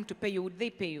asked them to pay you, would they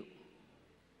pay you?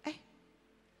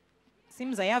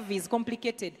 Seems Ayavi is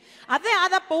complicated. Are there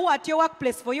other people at your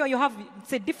workplace for you? You have,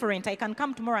 it's different. I can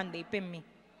come tomorrow and they pay me.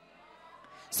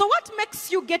 So what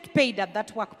makes you get paid at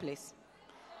that workplace?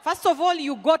 First of all,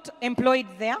 you got employed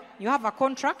there. You have a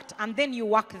contract, and then you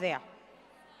work there.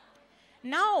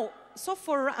 Now,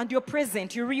 and you're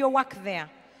present, you work there.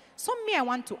 So I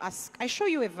want to ask, I show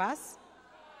you a verse.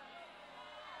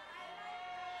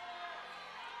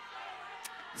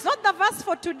 It's not the verse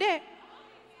for today,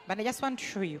 but I just want to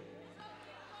show you.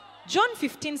 John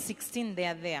 15:16, they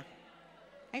are there.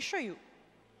 I show you.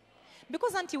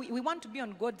 Because until we want to be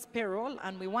on God's payroll,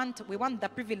 and we want the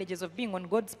privileges of being on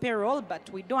God's payroll, but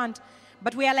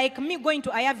we are like me going to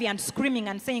Ayavi and screaming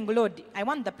and saying, Lord, I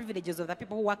want the privileges of the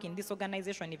people who work in this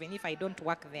organization, even if I don't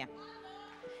work there.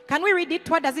 Can we read it?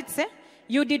 What does it say?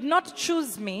 You did not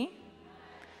choose me.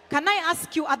 Can I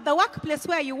ask you, at the workplace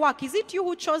where you work, is it you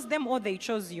who chose them or they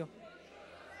chose you?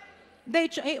 They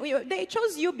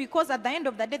chose you because at the end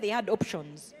of the day, they had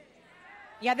options.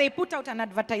 Yeah, they put out an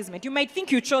advertisement. You might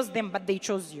think you chose them, but they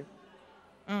chose you.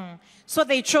 So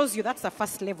they chose you. That's the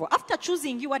first level. After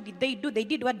choosing you, what did they do? They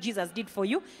did what Jesus did for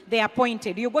you. They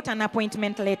appointed. You got an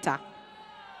appointment letter.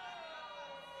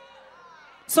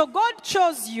 So God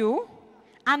chose you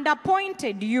and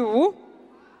appointed you.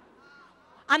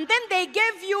 And then they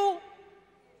gave you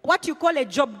what you call a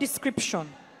job description.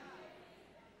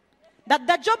 That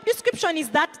the job description is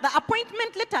that the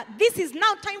appointment letter, this is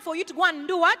now time for you to go and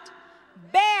do what?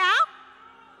 Bear.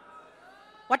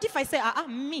 What if I say,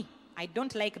 me, I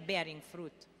don't like bearing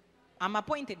fruit. I'm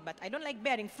appointed, but I don't like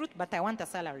bearing fruit, but I want a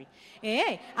salary.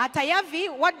 At Ayavi,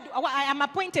 I am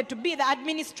appointed to be the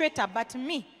administrator, but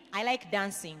me, I like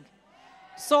dancing.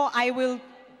 So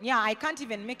I can't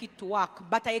even make it to work,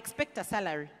 but I expect a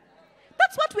salary.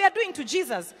 That's what we are doing to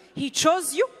Jesus. He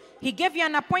chose you. He gave you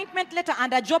an appointment letter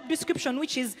and a job description,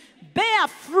 which is bear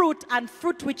fruit and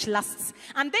fruit which lasts.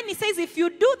 And then he says, if you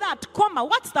do that,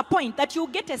 what's the point? That you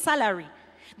get a salary.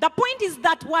 The point is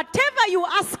that whatever you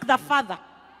ask the Father,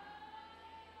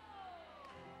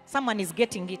 someone is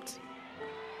getting it.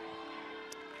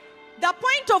 The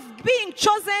point of being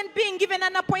chosen, being given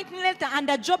an appointment letter and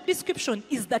a job description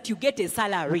is that you get a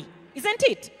salary. Isn't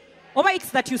it? Or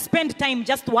it's that you spend time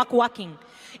just working.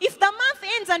 If the month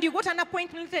ends and you got an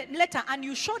appointment letter and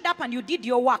you showed up and you did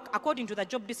your work according to the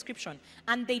job description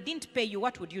and they didn't pay you,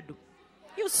 what would you do?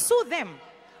 You sue them.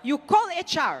 You call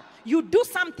HR. You do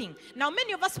something. Now,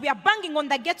 many of us, we are banging on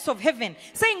the gates of heaven,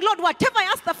 saying, Lord, whatever I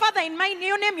ask the Father in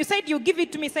your name, you said you give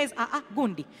it to me. He says,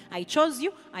 Gundi, I chose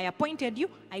you, I appointed you,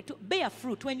 bear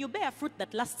fruit. When you bear fruit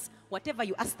that lasts, whatever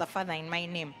you ask the Father in my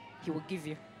name, he will give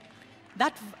you.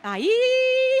 That's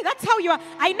how you are.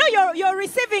 I know you're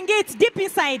receiving it deep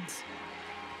inside.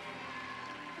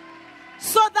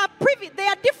 So there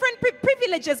are different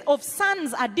privileges of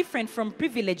sons are different from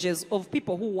privileges of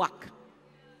people who work.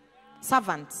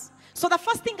 Servants. So the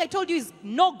first thing I told you is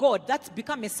know God. That's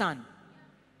become a son.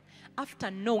 After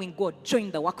knowing God,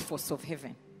 join the workforce of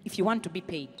heaven if you want to be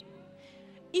paid.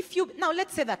 Now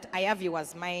let's say that I have you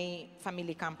as my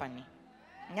family company.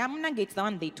 It's the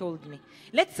one they told me.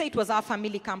 Let's say it was our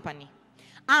family company.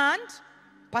 And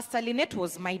Pastor Lynette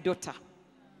was my daughter.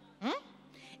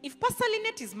 If Pastor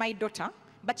Lynette is my daughter,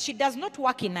 but she does not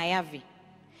work in Ayavi,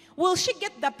 will she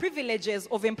get the privileges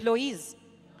of employees?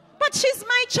 But she's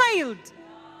my child.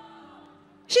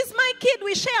 She's my kid.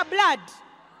 We share blood.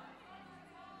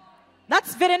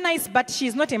 That's very nice, but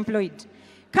she's not employed.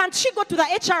 Can't she go to the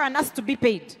HR and ask to be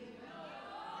paid?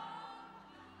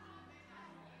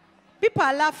 People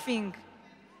are laughing.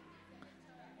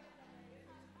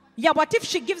 Yeah, what if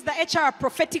she gives the HR a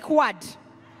prophetic word?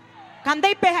 Can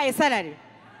they pay her a salary?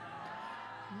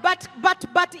 But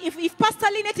if Pastor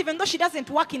Lynette, even though she doesn't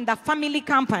work in the family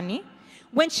company,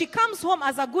 when she comes home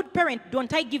as a good parent,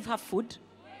 don't I give her food?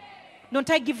 Don't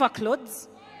I give her clothes?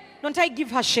 Don't I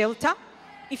give her shelter?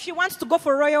 If she wants to go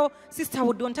for Royal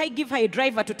Sisterhood, don't I give her a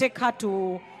driver to take her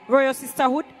to Royal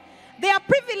Sisterhood? There are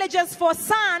privileges for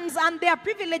sons and there are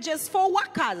privileges for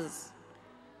workers.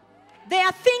 There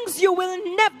are things you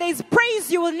will never, there's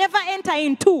praise you will never enter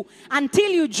into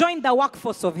until you join the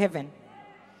workforce of heaven.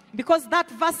 Because that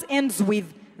verse ends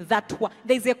with that.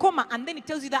 There's a comma and then it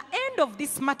tells you the end of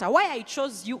this matter, why I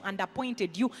chose you and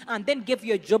appointed you and then gave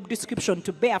you a job description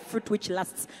to bear fruit which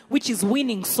lasts, which is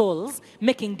winning souls,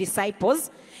 making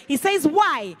disciples. He says,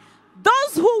 why?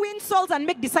 Those who win souls and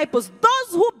make disciples,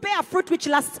 those who bear fruit which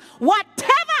lasts,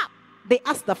 whatever they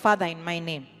ask the Father in my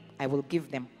name, I will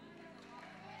give them.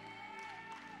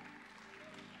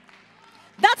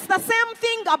 That's the same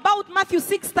thing about Matthew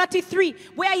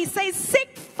 6:33, where he says,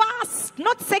 seek first,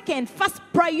 not second, first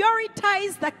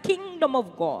prioritize the kingdom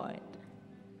of God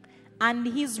and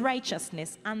his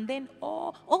righteousness. And then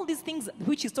all these things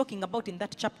which he's talking about in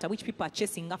that chapter, which people are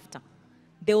chasing after,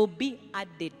 they will be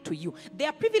added to you. There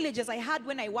are privileges I had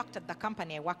when I worked at the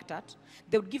company I worked at.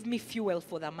 They would give me fuel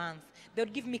for the month. They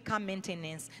would give me car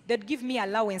maintenance. They would give me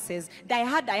allowances. I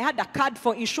had a card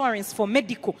for insurance, for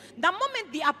medical. The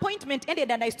moment the appointment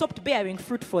ended and I stopped bearing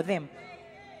fruit for them,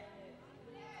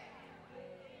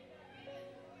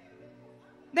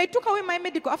 they took away my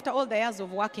medical after all the years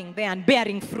of working there and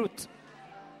bearing fruit.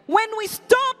 When we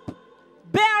stop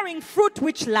bearing fruit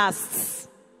which lasts,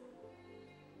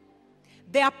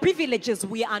 there are privileges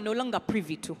we are no longer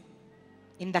privy to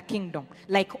in the kingdom.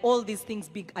 Like all these things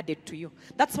being added to you.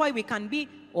 That's why we can be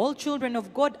all children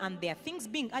of God and there are things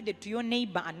being added to your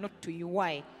neighbor and not to you.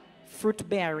 Why? Fruit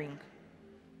bearing.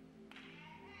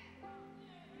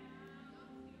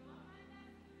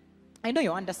 I know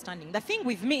you're understanding. The thing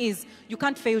with me is you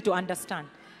can't fail to understand.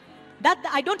 That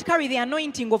I don't carry the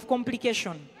anointing of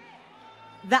complication.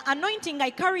 The anointing I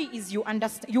carry is you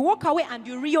understand. You walk away and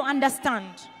you really understand.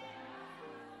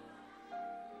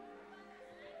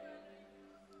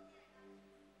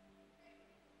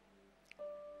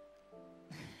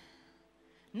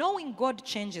 Knowing God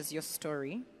changes your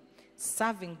story.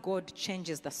 Serving God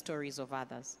changes the stories of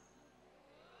others.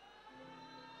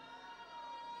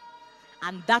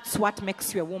 And that's what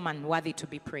makes you a woman worthy to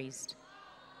be praised.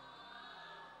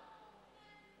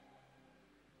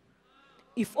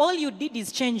 If all you did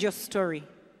is change your story,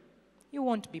 you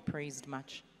won't be praised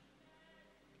much.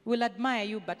 We'll admire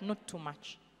you, but not too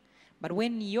much. But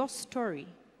when your story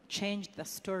changed the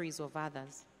stories of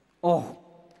others,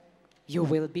 you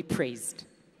will be praised.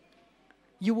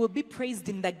 You will be praised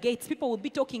in the gates. People will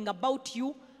be talking about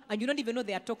you, and you don't even know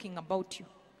they are talking about you.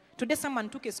 Today, someone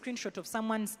took a screenshot of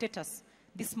someone's status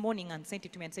this morning and sent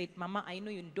it to me and said, Mama, I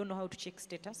know you don't know how to check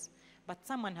status, but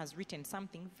someone has written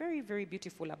something very, very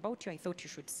beautiful about you. I thought you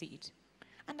should see it.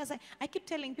 And as I keep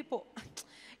telling people,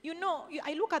 you know,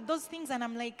 I look at those things and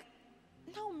I'm like,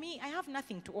 no, me, I have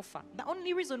nothing to offer. The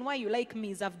only reason why you like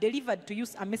me is I've delivered to you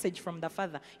a message from the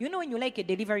Father. You know when you like a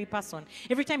delivery person,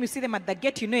 every time you see them at the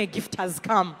gate, you know a gift has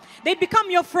come. They become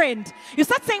your friend. You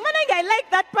start saying, man, I like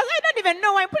that person. I don't even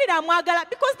know why I put it on Mwagala,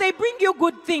 because they bring you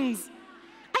good things.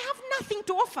 I have nothing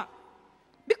to offer.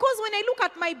 Because when I look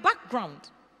at my background,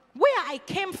 where I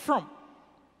came from,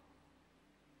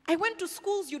 I went to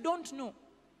schools you don't know.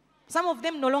 Some of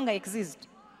them no longer exist.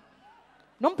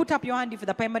 Don't put up your hand if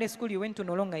the primary school you went to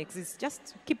no longer exists.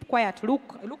 Just keep quiet.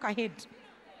 Look ahead.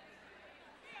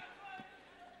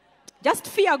 Just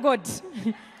fear God.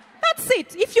 That's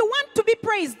it. If you want to be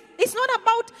praised, it's not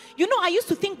about, I used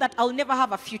to think that I'll never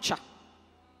have a future.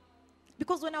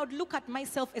 Because when I would look at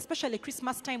myself, especially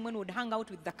Christmas time when we would hang out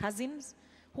with the cousins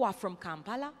who are from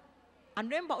Kampala. And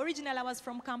remember, originally I was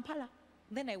from Kampala.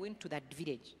 Then I went to that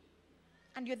village.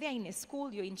 And you're there in a school,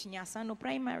 you're in Chinyasano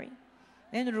Primary.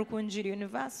 Then Rukunjiri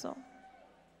Universal.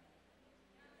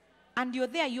 And you're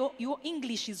there, your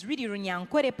English is really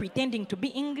Runyankwere, pretending to be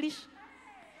English.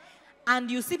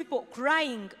 And you see people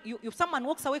crying. If someone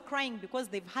walks away crying because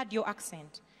they've heard your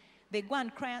accent, they go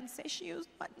and cry and say,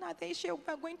 but now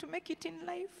we're going to make it in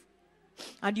life.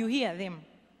 And you hear them.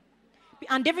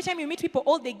 And every time you meet people,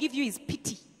 all they give you is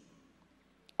pity.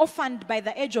 Orphaned by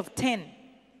the age of 10.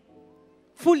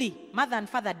 Fully, mother and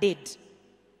father dead.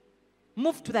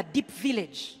 Moved to the deep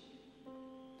village.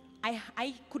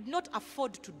 I could not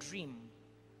afford to dream.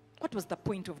 What was the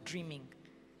point of dreaming?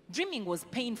 Dreaming was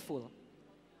painful.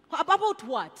 About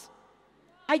what?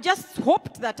 I just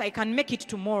hoped that I can make it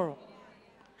tomorrow.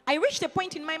 I reached a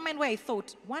point in my mind where I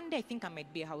thought, one day I think I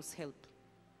might be a house help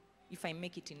if I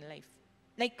make it in life.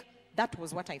 Like, that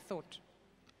was what I thought.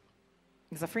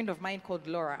 There's a friend of mine called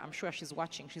Laura. I'm sure she's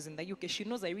watching. She's in the UK. She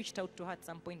knows I reached out to her at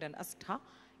some point and asked her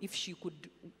if she could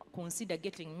consider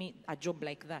getting me a job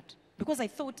like that. Because I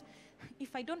thought,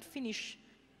 if I don't finish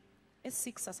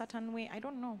S6 a certain way, I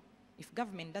don't know if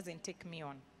government doesn't take me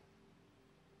on.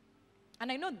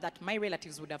 And I know that my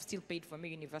relatives would have still paid for me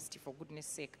university, for goodness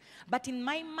sake. But in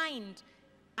my mind,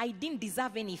 I didn't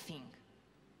deserve anything.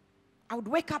 I would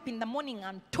wake up in the morning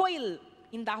and toil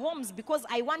in the homes because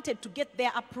I wanted to get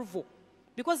their approval.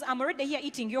 Because I'm already here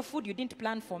eating your food, you didn't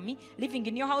plan for me. Living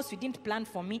in your house, you didn't plan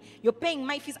for me. You're paying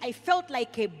my fees. I felt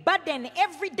like a burden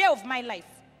every day of my life.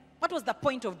 What was the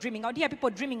point of dreaming? I would hear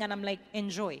people dreaming and I'm like,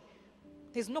 enjoy.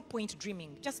 There's no point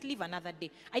dreaming. Just live another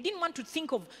day. I didn't want to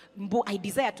think of, I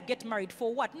desire to get married.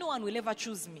 For what? No one will ever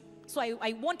choose me. So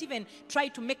I won't even try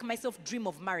to make myself dream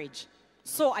of marriage.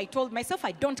 So I told myself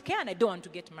I don't care and I don't want to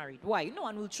get married. Why? No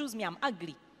one will choose me. I'm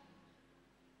ugly.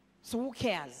 So who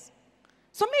cares?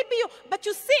 So maybe but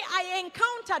you see, I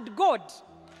encountered God.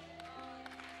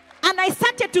 And I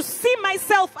started to see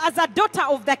myself as a daughter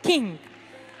of the King.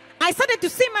 I started to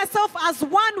see myself as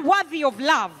one worthy of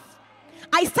love.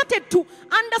 I started to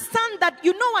understand that,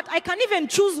 you know what, I can even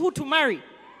choose who to marry.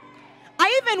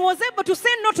 I even was able to say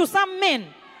no to some men.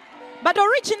 But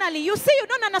originally, you see, you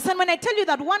don't understand when I tell you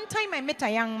that one time I met a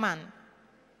young man.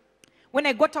 When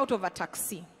I got out of a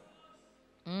taxi.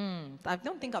 I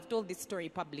don't think I've told this story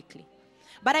publicly.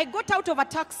 But I got out of a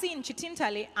taxi in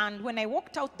Chitintale, and when I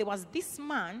walked out, there was this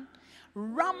man,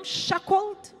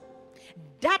 ramshackled,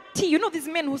 dirty. You know these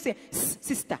men who say,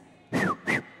 sister,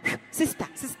 sister,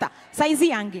 sister, saizi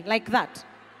yangi, like that.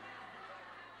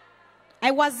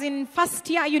 I was in first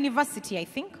year university, I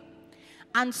think.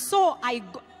 And so I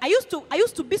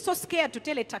used to be so scared to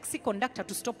tell a taxi conductor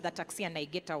to stop the taxi and I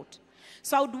get out.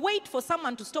 So I would wait for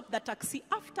someone to stop the taxi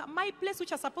after my place,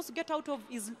 which I was supposed to get out of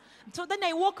is... So then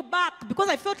I walk back because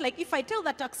I felt like if I tell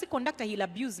the taxi conductor, he'll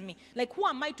abuse me. Like, who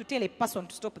am I to tell a person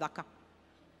to stop the car?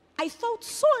 I thought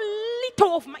so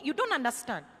little of my... You don't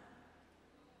understand.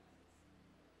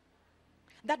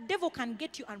 That devil can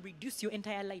get you and reduce your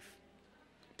entire life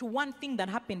to one thing that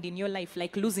happened in your life,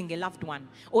 like losing a loved one,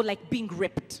 or like being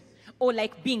raped, or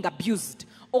like being abused,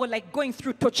 or like going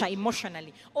through torture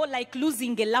emotionally, or like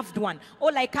losing a loved one,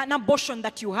 or like an abortion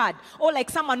that you had, or like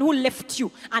someone who left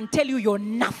you and tell you you're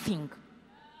nothing.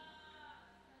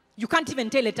 You can't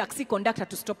even tell a taxi conductor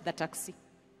to stop the taxi.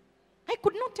 I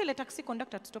could not tell a taxi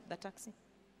conductor to stop the taxi.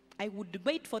 I would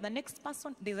wait for the next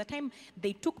person. There's a time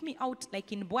they took me out,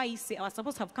 like in Boise. I was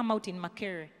supposed to have come out in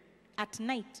Makere at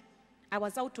night. I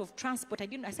was out of transport.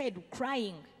 I started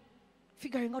crying,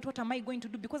 figuring out what am I going to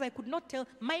do, because I could not tell.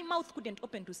 My mouth couldn't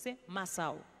open to say,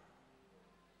 Masao.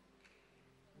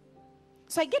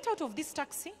 So I get out of this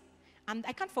taxi, and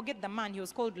I can't forget the man. He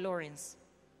was called Lawrence.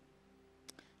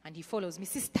 And he follows me.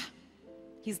 Sister,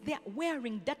 he's there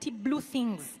wearing dirty blue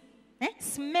things,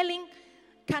 smelling,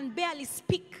 can barely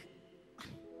speak.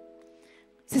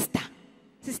 Sister,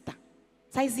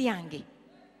 saizi yangi.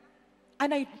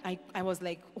 And I was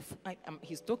like,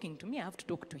 he's talking to me, I have to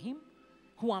talk to him.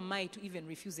 Who am I to even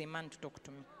refuse a man to talk to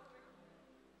me?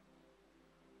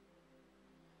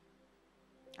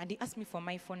 And he asked me for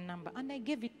my phone number, and I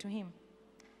gave it to him.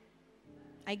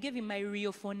 I gave him my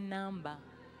real phone number,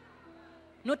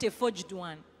 not a forged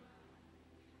one.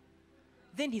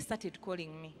 Then he started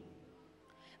calling me.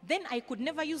 then I could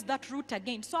never use that route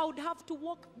again. So I would have to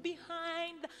walk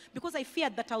behind because I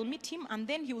feared that I'll meet him and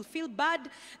then he will feel bad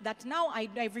that now I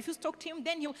refuse to talk to him.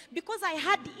 Then because I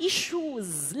had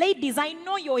issues. Ladies, I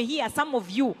know you're here, some of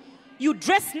you. You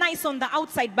dress nice on the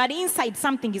outside, but inside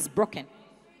something is broken.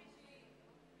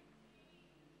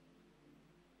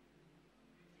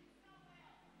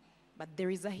 But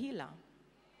there is a healer.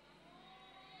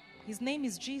 His name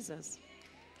is Jesus.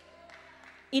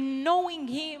 In knowing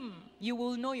him, you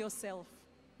will know yourself.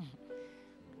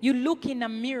 You look in a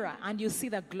mirror and you see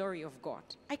the glory of God.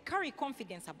 I carry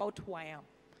confidence about who I am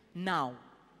now.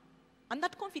 And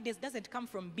that confidence doesn't come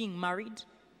from being married,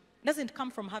 doesn't come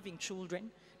from having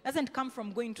children, doesn't come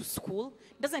from going to school,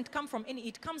 doesn't come from any,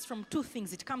 it comes from two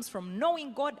things. It comes from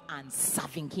knowing God and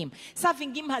serving him.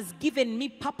 Serving him has given me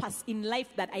purpose in life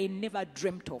that I never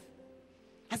dreamt of.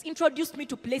 Has introduced me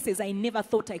to places I never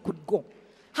thought I could go.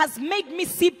 Has made me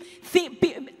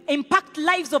impact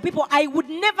lives of people I would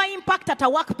never impact at a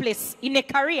workplace, in a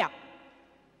career,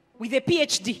 with a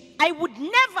PhD. I would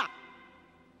never.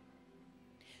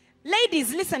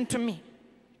 Ladies, listen to me.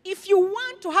 If you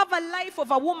want to have a life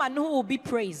of a woman who will be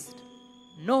praised,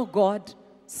 know God,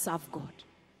 serve God.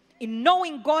 In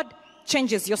knowing God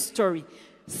changes your story.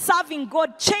 Serving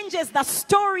God changes the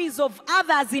stories of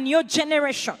others in your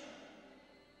generation.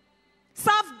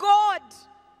 Serve God.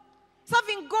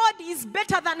 Serving God is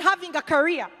better than having a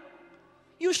career.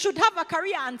 You should have a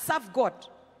career and serve God.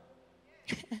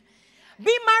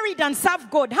 Be married and serve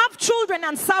God. Have children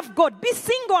and serve God. Be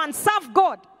single and serve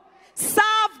God. Serve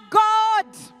God.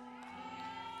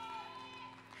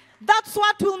 That's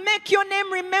what will make your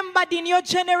name remembered in your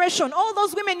generation. All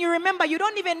those women you remember, you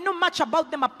don't even know much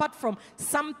about them apart from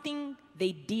something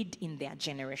they did in their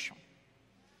generation.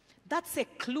 That's a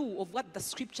clue of what the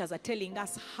scriptures are telling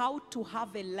us, how to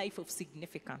have a life of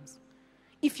significance.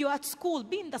 If you're at school,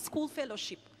 be in the school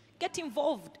fellowship. Get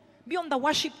involved. Be on the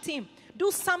worship team.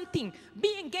 Do something.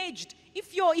 Be engaged.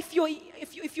 If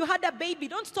you had a baby,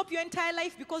 don't stop your entire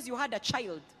life because you had a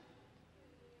child.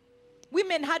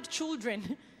 Women had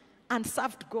children and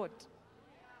served God.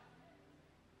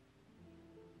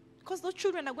 Because those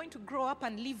children are going to grow up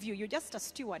and leave you. You're just a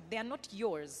steward. They are not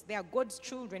yours. They are God's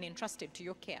children entrusted to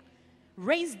your care.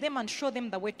 Raise them and show them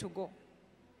the way to go.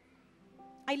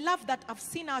 I love that I've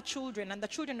seen our children and the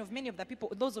children of many of the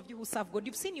people, those of you who serve God,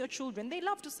 you've seen your children. They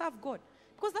love to serve God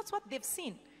because that's what they've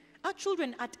seen. Our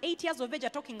children at 8 years of age are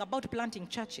talking about planting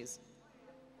churches.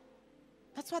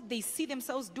 That's what they see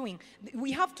themselves doing.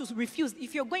 We have to refuse.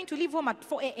 If you're going to leave home at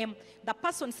 4 a.m., the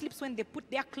person sleeps when they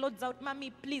put their clothes out.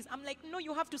 Mommy, please. I'm like, no,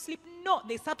 you have to sleep. No,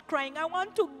 they start crying. I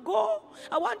want to go.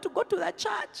 I want to go to the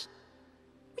church.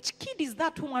 Which kid is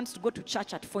that who wants to go to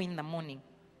church at 4 in the morning?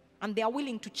 And they are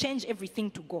willing to change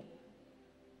everything to go.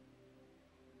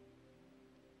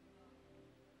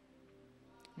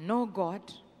 Know God.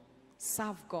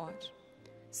 Serve God.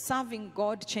 Serving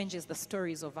God changes the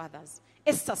stories of others.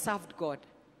 Esther served God.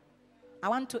 I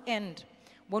want to end.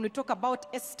 When we talk about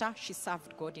Esther, she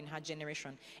served God in her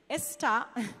generation. Esther,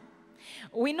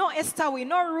 we know Esther, we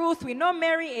know Ruth, we know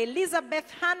Mary, Elizabeth,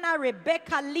 Hannah,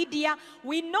 Rebecca, Lydia.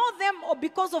 We know them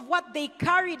because of what they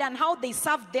carried and how they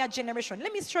served their generation.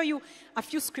 Let me show you a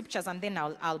few scriptures and then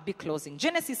I'll be closing.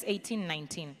 Genesis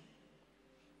 18:19.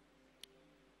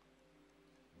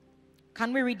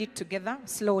 Can we read it together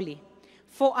slowly?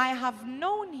 For I have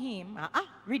known him,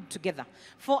 read together.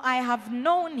 For I have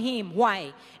known him,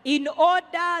 why? In order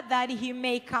that he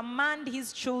may command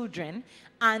his children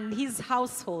and his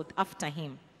household after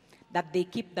him, that they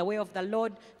keep the way of the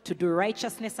Lord to do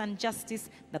righteousness and justice,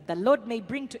 that the Lord may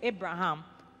bring to Abraham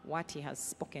what he has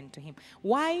spoken to him.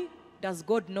 Why does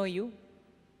God know you?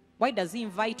 Why does he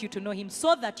invite you to know him?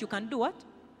 So that you can do what?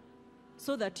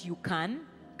 So that you can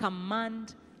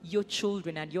command your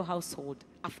children and your household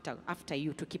after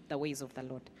you to keep the ways of the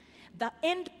Lord. The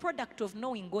end product of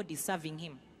knowing God is serving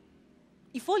him.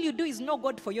 If all you do is know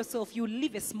God for yourself, you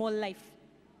live a small life.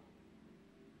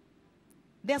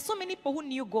 There are so many people who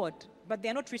knew God, but they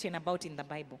are not written about in the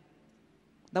Bible.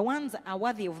 The ones that are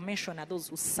worthy of mention are those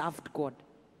who served God.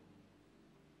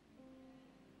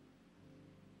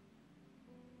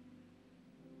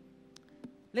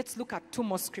 Let's look at two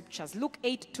more scriptures. Luke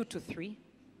 8:2-3.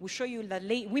 We'll show you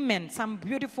the women, some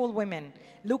beautiful women.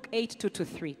 Luke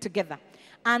 8:2-3 together.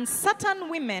 And certain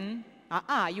women,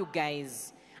 you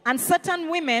guys, and certain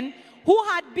women who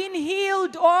had been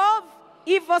healed of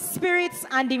evil spirits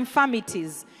and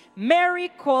infirmities. Mary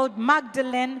called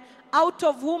Magdalene, out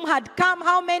of whom had come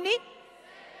how many?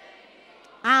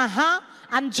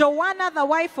 And Joanna, the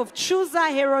wife of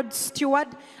Chusa, Herod's steward,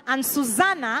 and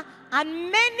Susanna,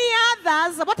 and many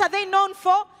others. What are they known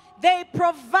for? they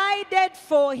provided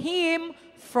for him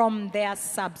from their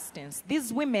substance.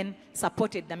 These women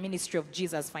supported the ministry of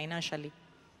Jesus financially.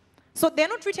 So they're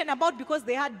not written about because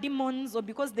they had demons or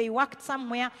because they worked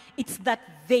somewhere. It's that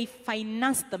they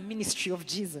financed the ministry of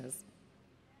Jesus.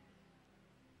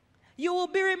 You will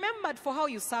be remembered for how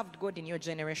you served God in your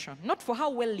generation. Not for how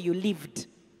well you lived,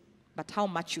 but how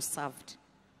much you served.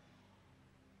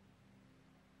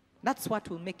 That's what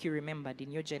will make you remembered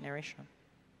in your generation.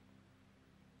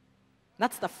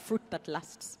 That's the fruit that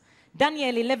lasts.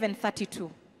 Daniel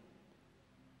 11:32.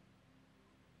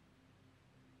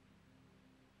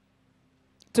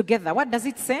 Together, what does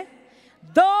it say?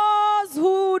 Those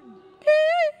who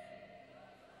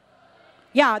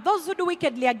do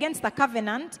wickedly against the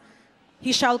covenant,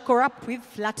 he shall corrupt with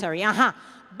flattery.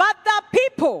 But the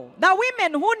people, the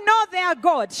women who know their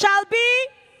God, shall be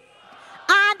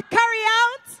and carry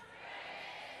out.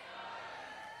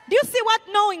 Do you see what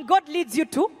knowing God leads you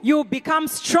to? You become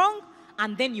strong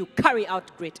and then you carry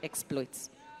out great exploits.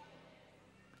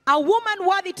 A woman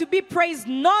worthy to be praised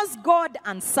knows God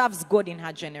and serves God in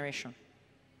her generation.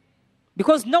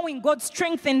 Because knowing God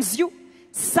strengthens you,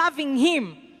 serving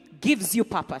him gives you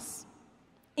purpose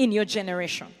in your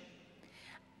generation.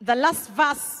 The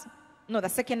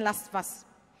second last verse.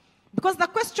 Because the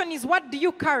question is, what do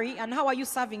you carry and how are you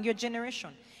serving your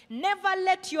generation? Never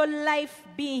let your life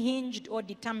be hinged or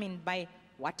determined by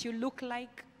what you look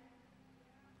like,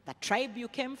 the tribe you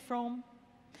came from,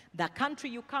 the country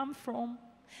you come from,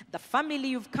 the family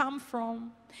you've come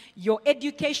from, your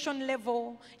education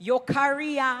level, your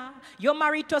career, your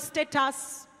marital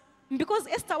status. Because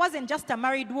Esther wasn't just a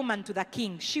married woman to the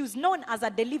king. She was known as a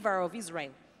deliverer of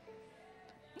Israel.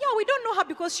 Yeah, we don't know her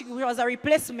because she was a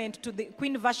replacement to the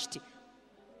Queen Vashti.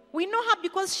 We know her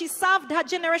because she served her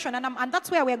generation, and that's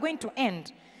where we're going to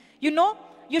end. You know,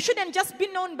 you shouldn't just be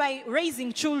known by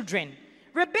raising children.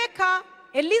 Rebecca,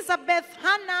 Elizabeth,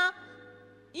 Hannah,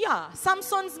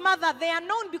 Samson's mother, they are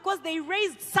known because they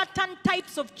raised certain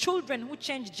types of children who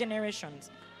changed generations.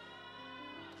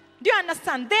 Do you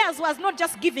understand? Theirs was not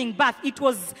just giving birth, it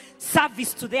was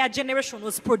service to their generation,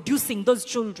 was producing those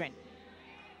children.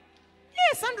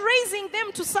 Yes, and raising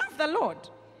them to serve the Lord.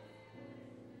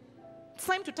 It's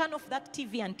time to turn off that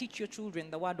TV and teach your children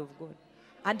the word of God.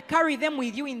 And carry them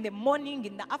with you in the morning,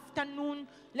 in the afternoon.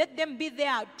 Let them be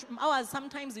there hours.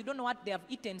 Sometimes you don't know what they have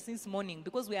eaten since morning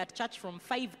because we are at church from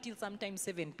 5 till sometimes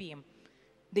 7 p.m.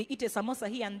 They eat a samosa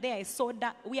here and there, a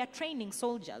soda. We are training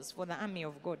soldiers for the army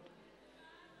of God.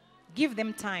 Give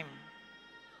them time.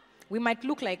 We might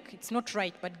look like it's not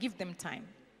right, but give them time.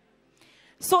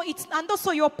 So and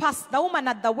also your past, the woman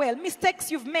at the well,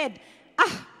 mistakes you've made.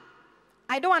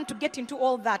 I don't want to get into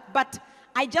all that, but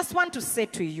I just want to say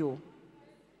to you,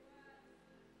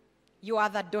 you are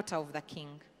the daughter of the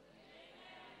King.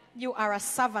 You are a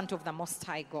servant of the Most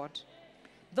High God.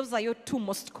 Those are your two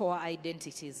most core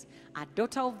identities. A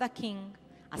daughter of the King,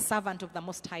 a servant of the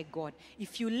Most High God.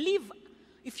 If you live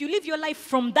your life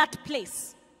from that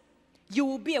place, you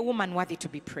will be a woman worthy to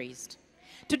be praised.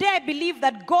 Today I believe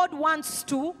that God wants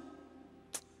to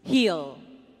heal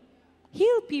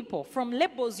people from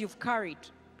labels you've carried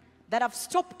that have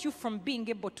stopped you from being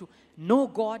able to know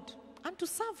God and to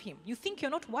serve him. You think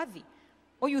you're not worthy,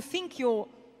 or you think you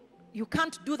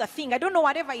can't do the thing. I don't know,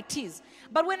 whatever it is.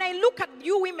 But when I look at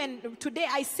you women today,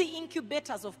 I see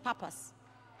incubators of purpose.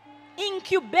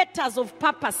 Incubators of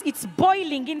purpose. It's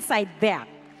boiling inside there.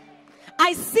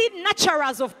 I see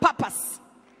nurturers of purpose.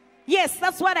 Yes,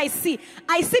 that's what I see.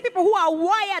 I see people who are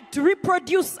wired to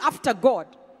reproduce after God.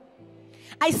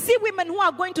 I see women who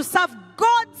are going to serve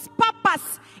God's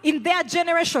purpose in their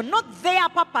generation, not their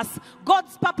purpose,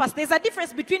 God's purpose. There's a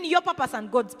difference between your purpose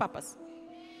and God's purpose.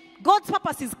 God's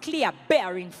purpose is clear,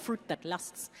 bearing fruit that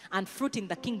lasts, and fruit in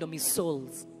the kingdom is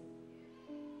souls.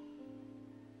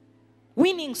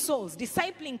 Winning souls,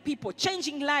 discipling people,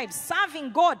 changing lives,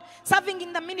 serving God, serving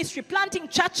in the ministry, planting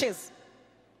churches.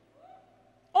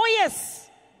 Oh yes.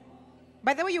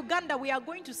 By the way, Uganda, we are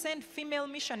going to send female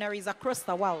missionaries across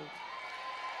the world.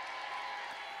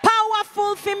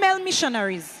 Powerful female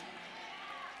missionaries.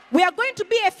 We are going to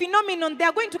be a phenomenon. They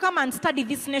are going to come and study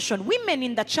this nation. Women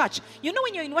in the church. You know,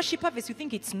 when you're in worship service, you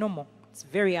think it's normal. It's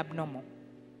very abnormal.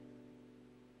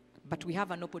 But we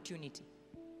have an opportunity.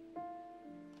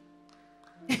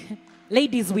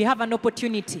 Ladies, we have an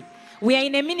opportunity. We are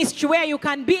in a ministry where you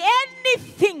can be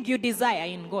anything you desire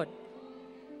in God.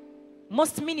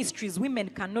 Most ministries, women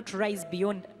cannot rise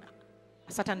beyond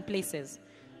certain places.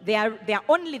 They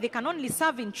can only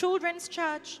serve in children's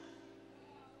church,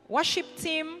 worship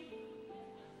team,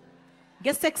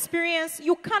 guest experience.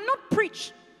 You cannot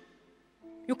preach.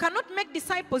 You cannot make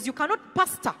disciples. You cannot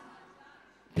pastor.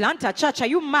 Plant a church. Are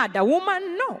you mad? A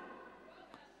woman? No.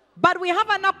 But we have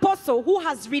an apostle who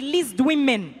has released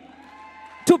women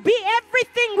to be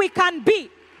everything we can be.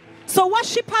 So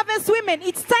Worship Harvest women,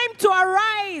 it's time to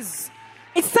arise.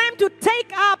 It's time to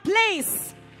take our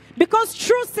place. Because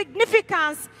true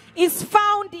significance is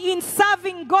found in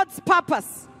serving God's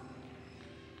purpose.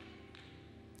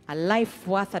 A life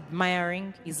worth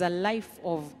admiring is a life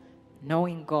of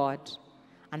knowing God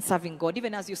and serving God.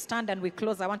 Even as you stand and we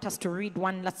close, I want us to read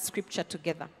one last scripture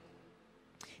together.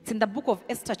 It's in the book of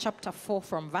Esther chapter 4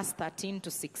 from verse 13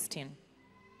 to 16.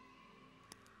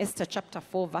 Esther chapter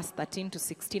 4 verse 13 to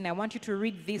 16. I want you to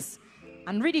read this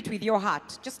and read it with your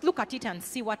heart. Just look at it and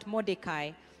see what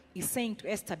Mordecai is saying to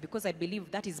Esther, because I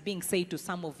believe that is being said to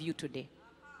some of you today.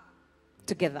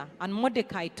 Together. And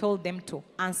Mordecai told them to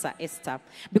answer Esther,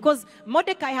 because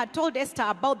Mordecai had told Esther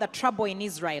about the trouble in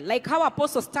Israel, like how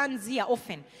Apostle stands here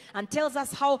often and tells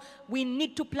us how we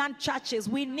need to plant churches,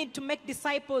 we need to make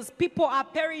disciples, people are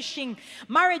perishing,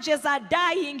 marriages are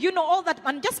dying, you know, all that.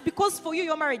 And just because for you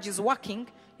your marriage is working,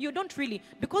 you don't really,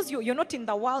 because you're not in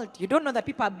the world, you don't know that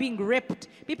people are being raped,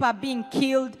 people are being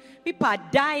killed, people are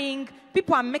dying,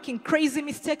 people are making crazy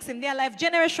mistakes in their life,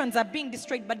 generations are being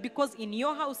destroyed. But because in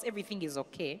your house everything is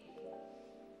okay,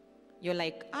 you're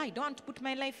like, I don't want to put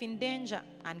my life in danger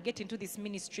and get into this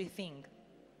ministry thing.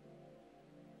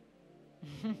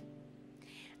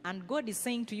 And God is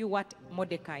saying to you what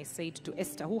Mordecai said to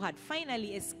Esther, who had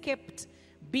finally escaped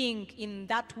being in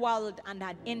that world and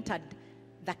had entered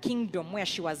the kingdom where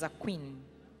she was a queen.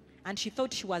 And she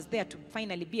thought she was there to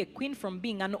finally be a queen from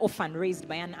being an orphan raised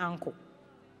by an uncle.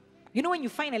 You know, when you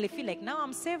finally feel like, now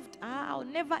I'm saved, I'll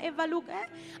never ever look,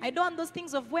 I don't want those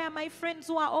things of where my friends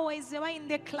who are always in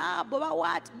the club, or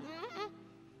what.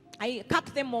 I cut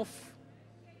them off.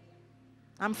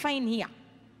 I'm fine here.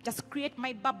 Just create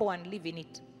my bubble and live in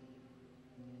it.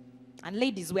 And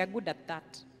ladies, we are good at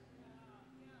that.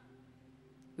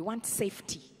 We want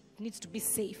safety. It needs to be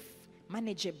safe,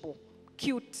 manageable,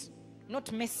 cute,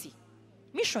 not messy.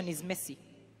 Mission is messy,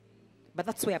 but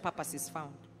that's where purpose is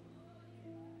found.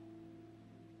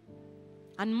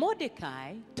 And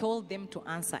Mordecai told them to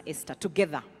answer Esther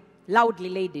together, loudly,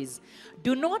 ladies.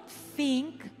 Do not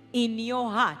think in your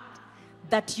heart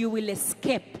that you will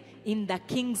escape in the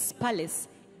king's palace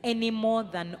any more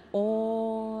than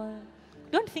all.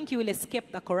 Don't think you will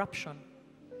escape the corruption.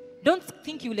 Don't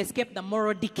think you will escape the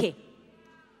moral decay.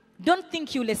 Don't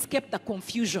think you will escape the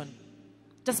confusion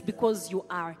just because you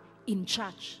are in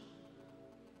church.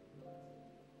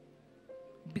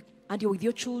 And you're with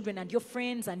your children and your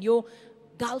friends and your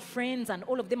girlfriends and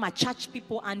all of them are church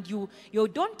people, and you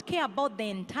don't care about the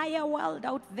entire world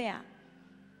out there.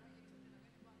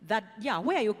 That,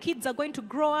 where your kids are going to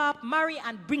grow up, marry,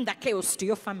 and bring the chaos to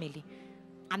your family.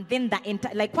 And then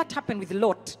like what happened with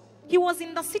Lot. He was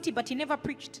in the city, but he never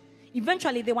preached.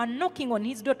 Eventually, they were knocking on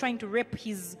his door trying to rape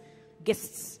his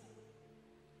guests.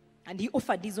 And he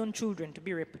offered his own children to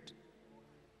be raped.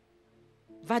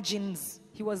 Virgins,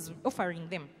 he was offering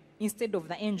them instead of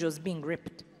the angels being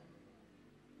raped.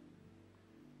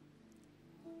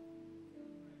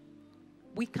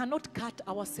 We cannot cut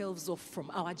ourselves off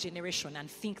from our generation and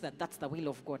think that that's the will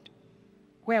of God,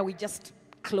 where we just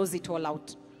close it all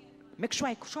out. Make sure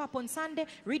I show up on Sunday,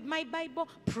 read my Bible,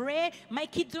 pray, my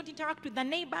kids don't interact with the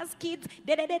neighbors' kids,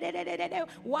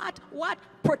 what?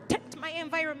 Protect my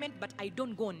environment, but I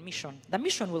don't go on mission. The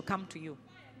mission will come to you.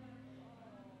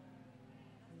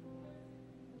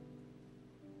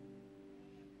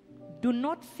 Do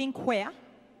not think where?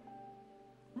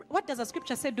 What does the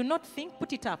scripture say? Do not think,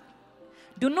 put it up.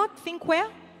 Do not think where?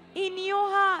 In your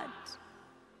heart.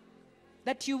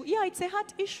 That you, it's a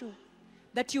heart issue.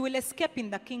 That you will escape in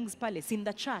the king's palace, in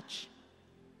the church.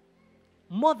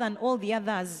 More than all the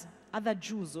others, other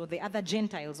Jews or the other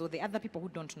Gentiles or the other people who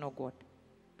don't know God.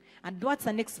 And what's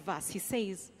the next verse? He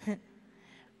says,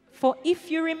 for if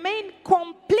you remain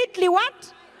completely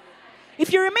what?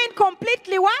 If you remain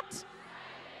completely what?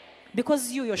 Because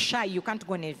you're shy, you can't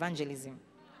go on evangelism.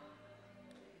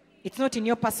 It's not in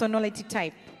your personality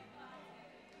type.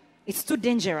 It's too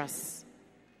dangerous.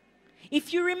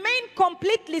 If you remain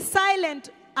completely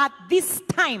silent at this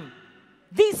time,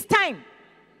 relief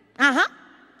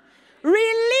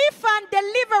and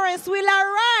deliverance will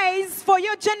arise for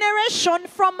your generation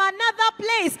from another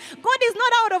place. God is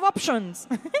not out of options.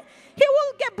 He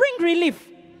will bring relief.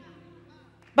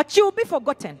 But you will be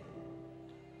forgotten.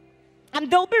 And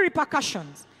there will be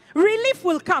repercussions. Relief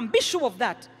will come. Be sure of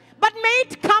that. But may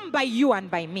it come by you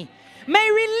and by me. May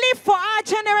relief for our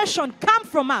generation come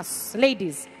from us,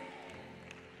 ladies.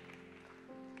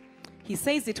 He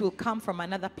says it will come from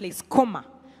another place,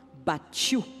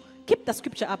 but you Keep the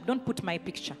scripture up. Don't put my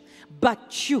picture.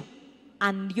 But you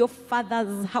and your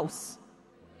father's house.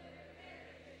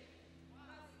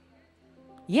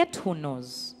 Yet who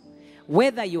knows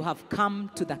whether you have come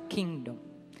to the kingdom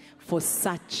for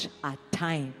such a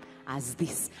time as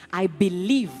this. I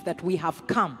believe that we have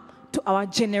come to our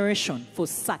generation for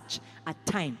such a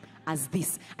time as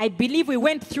this. I believe we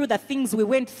went through the things we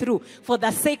went through for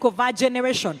the sake of our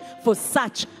generation for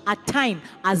such a time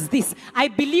as this. I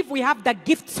believe we have the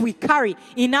gifts we carry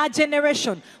in our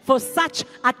generation for such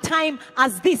a time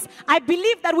as this. I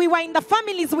believe that we were in the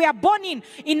families we are born in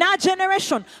our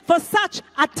generation for such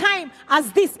a time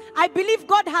as this. I believe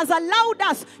God has allowed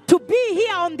us to be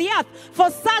here on the earth for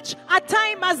such a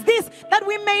time as this, that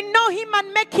we may know him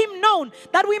and make him known,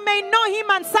 that we may know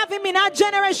him and serve him in our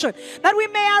generation, that we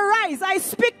may arise. I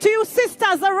speak to you,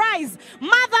 sisters, arise.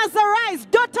 Mothers, arise.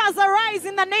 Daughters, arise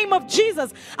in the name of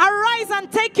Jesus. Arise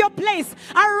and take your place.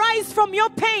 Arise from your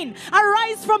pain.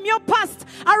 Arise from your past.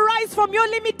 Arise from your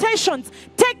limitations.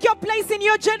 Take your place in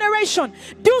your generation.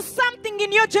 Do something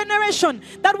in your generation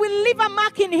that will leave a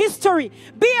mark in history.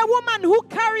 Be a woman who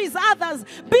carries others.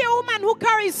 Be a woman who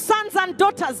carries sons and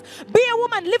daughters. Be a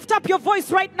woman. Lift up your voice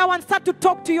right now and start to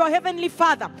talk to your heavenly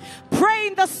Father. Pray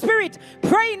in the Spirit.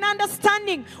 Pray in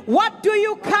understanding. What do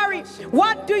you carry?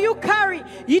 What do you carry?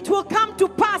 It will come to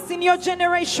pass in your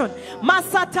generation. For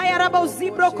such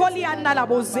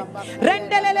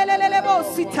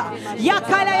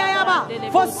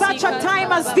a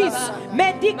time as this,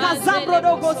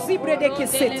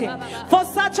 for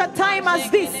such a time as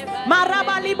this,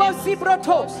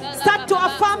 start to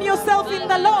affirm yourself in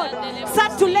the Lord.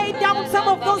 Start to lay down some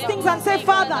of those things and say,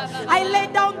 Father, I lay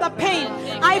down the pain.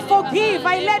 I forgive.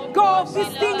 I let go of this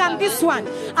thing and this one.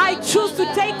 I choose to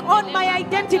take on my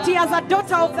identity as a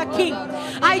daughter of the King.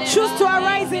 I choose to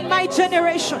arise in my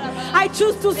generation. I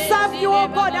choose to serve you, oh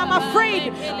God. I'm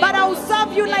afraid, but I will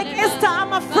serve you like Esther.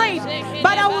 I'm afraid,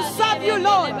 but I will serve you,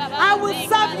 Lord. I will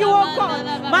serve you, oh God.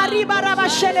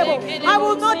 I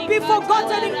will not be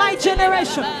forgotten in my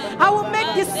generation. I will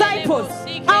make disciples.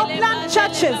 I'll plant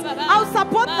churches. I'll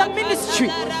support the ministry.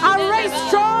 I'll raise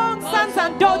strong sons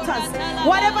and daughters.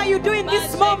 Whatever you do in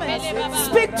this moment,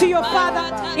 speak to your Father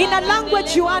in a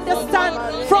language you understand,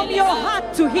 from your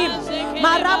heart to him.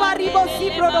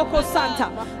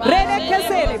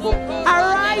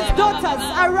 Arise, daughters.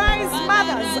 Arise,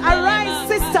 mothers. Arise,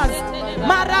 sisters.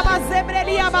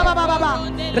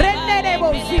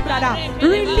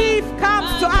 Relief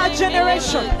comes to our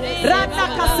generation.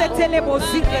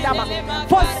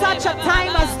 For such a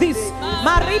time as this.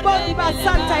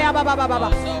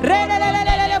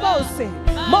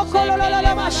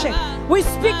 We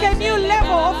speak a new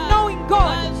level of knowing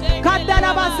God.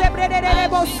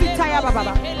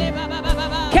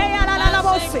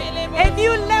 A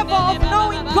new level of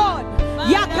knowing God.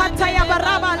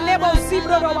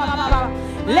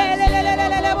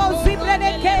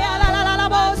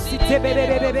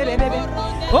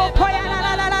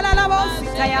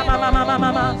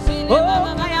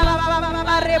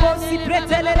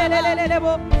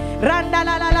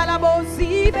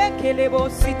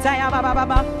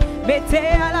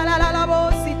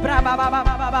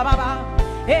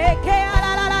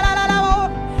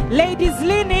 Ladies,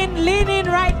 lean in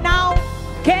right now.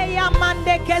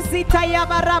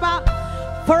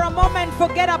 For a moment,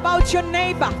 forget about your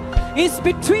neighbor. It's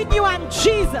between you and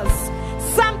Jesus.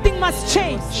 Something must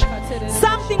change.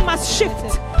 Something must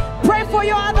shift. Pray for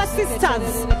your other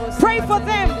sisters. Pray for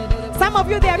them. Some of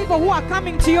you, there are people who are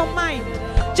coming to your mind.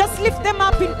 Just lift them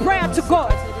up in prayer to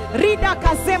God.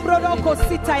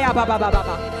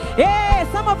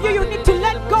 Some of you need to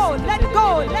let go. Let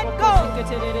go. Let go.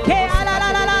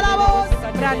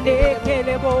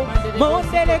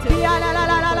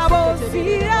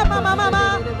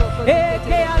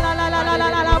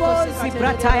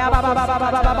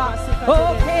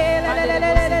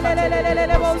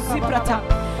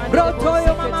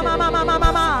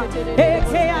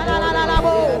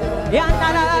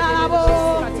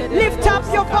 Lift up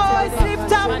your voice,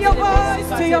 lift up your voice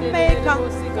to your maker.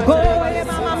 Go away,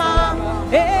 mama.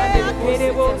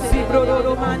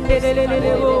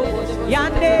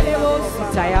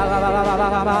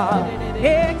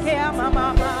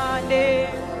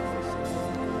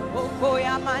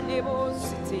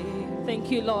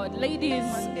 Thank you, Lord. Ladies,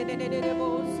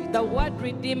 the word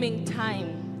redeeming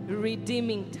time.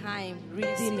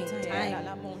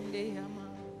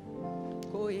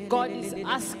 God is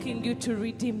asking you to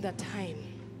redeem the time.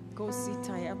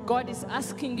 God is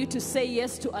asking you to say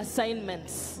yes to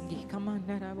assignments.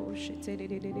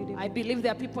 I believe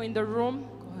there are people in the room,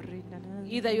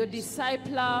 either your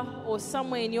discipler or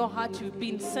somewhere in your heart, you've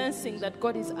been sensing that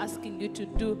God is asking you to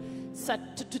do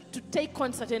to take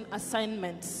on certain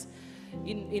assignments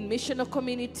in missional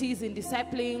communities, in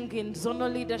discipling, in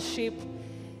zonal leadership,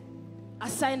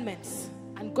 assignments.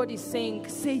 And God is saying,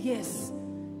 say yes,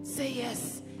 say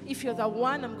yes. If you're the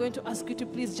one, I'm going to ask you to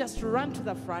please just run to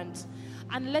the front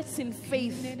and let's in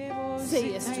faith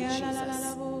say yes to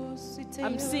Jesus.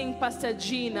 I'm seeing Pastor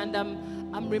Jean and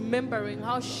I'm remembering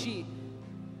how she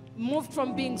moved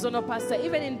from being zonal pastor.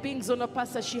 Even in being zonal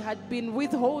pastor, she had been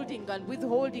withholding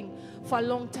for a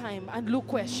long time. And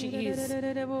look where she is.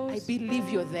 I believe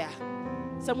you're there.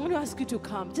 So I'm going to ask you to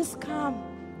come. Just come.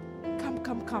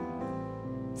 Come.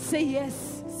 Say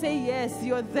yes. Say yes.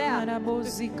 You're there.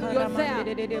 You're there.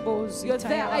 You're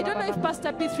there. I don't know if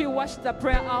Pastor Beatrice watched the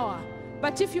prayer hour,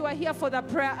 but if you are here for the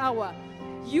prayer hour,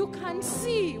 you can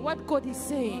see what God is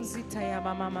saying.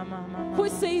 Who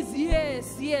says,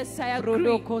 yes, I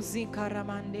agree.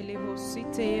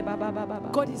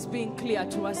 God is being clear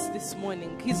to us this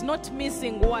morning. He's not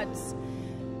missing words.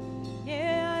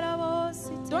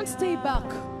 Don't stay back.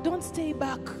 Don't stay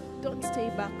back. Don't stay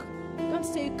back. Don't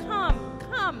stay. Come.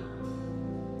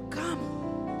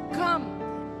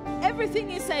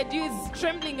 Everything inside you is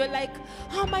trembling. You're like,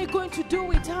 how am I going to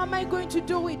do it? How am I going to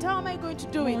do it? How am I going to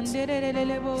do it?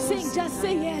 Saying, just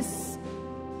say yes.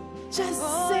 Just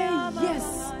say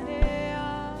yes.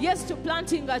 Yes to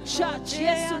planting a church.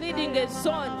 Yes to leading a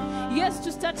zone. Yes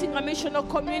to starting a missional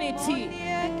community.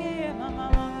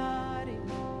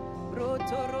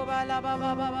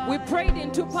 We prayed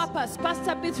into purpose.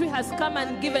 Pastor Beatrice has come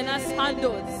and given us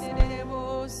handles.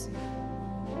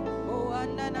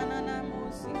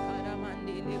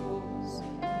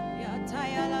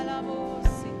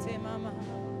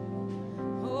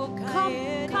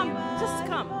 Come, just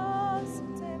come.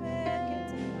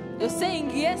 You're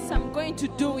saying, yes, I'm going to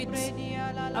do it.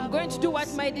 I'm going to do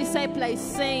what my discipler is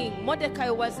saying. Mordecai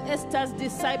was Esther's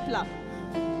discipler.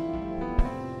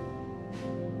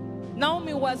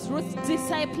 Naomi was Ruth's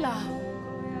discipler.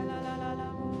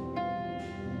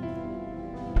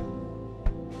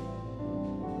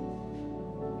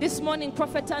 This morning,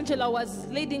 Prophet Angela was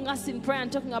leading us in prayer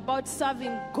and talking about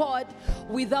serving God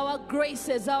with our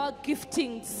graces, our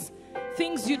giftings,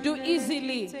 things you do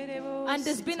easily. And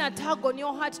there's been a tug on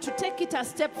your heart to take it a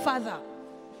step further.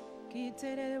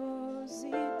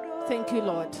 Thank you,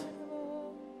 Lord.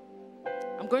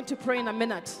 I'm going to pray in a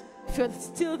minute. If you're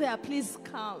still there, please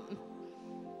come.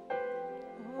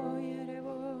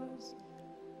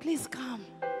 Please come.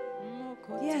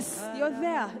 Yes, you're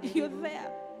there. You're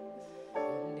there.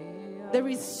 There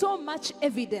is so much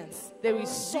evidence. There is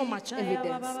so much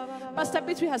evidence. Pastor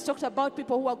Beatrice has talked about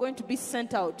people who are going to be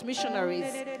sent out,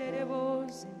 missionaries.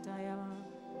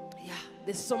 Yeah,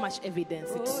 there's so much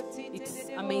evidence. It's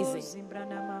amazing.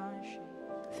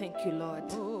 Thank you,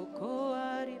 Lord. All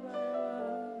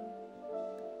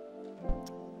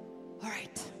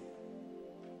right.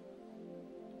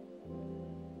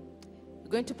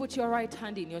 You're going to put your right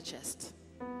hand in your chest.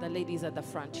 The ladies at the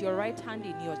front. Your right hand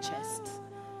in your chest.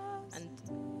 And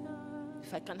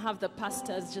if I can have the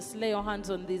pastors just lay your hands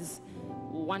on these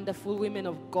wonderful women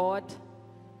of God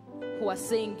who are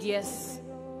saying yes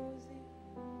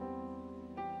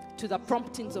to the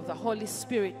promptings of the Holy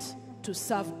Spirit to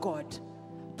serve God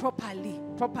properly,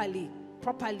 fully.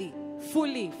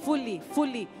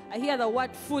 I hear the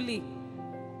word fully.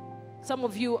 Some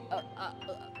of you,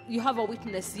 you have a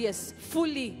witness, yes,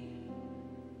 fully.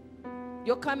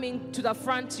 You're coming to the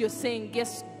front, you're saying,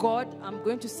 yes, God, I'm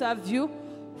going to serve you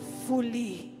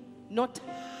fully, not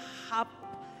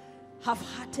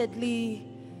half-heartedly,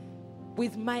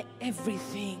 with my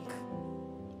everything.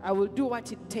 I will do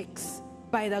what it takes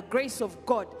by the grace of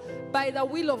God, by the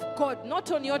will of God,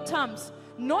 not on your terms,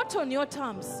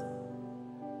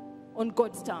 on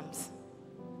God's terms.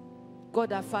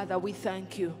 God our Father, we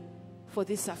thank you for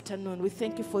this afternoon. We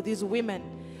thank you for these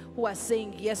women who are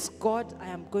saying, yes, God, I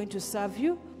am going to serve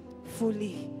you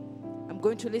fully. I'm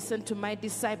going to listen to my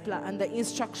discipler and the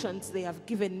instructions they have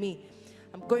given me.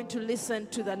 I'm going to listen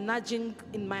to the nudging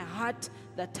in my heart,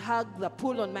 the tug, the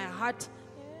pull on my heart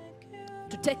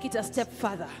to take it a step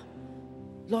further.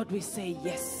 Lord, we say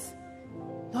yes.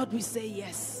 Lord, we say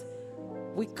yes.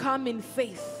 We come in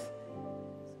faith.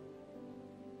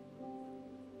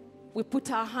 We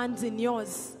put our hands in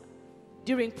yours.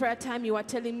 During prayer time, you are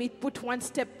telling me, put one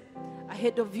step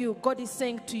ahead of you. God is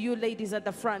saying to you, ladies at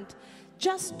the front,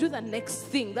 just do the next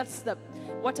thing. That's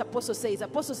what Apostle says.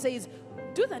 Apostle says,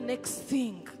 do the next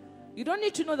thing. You don't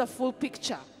need to know the full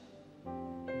picture.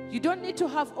 You don't need to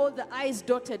have all the I's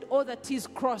dotted, all the T's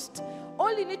crossed.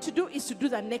 All you need to do is to do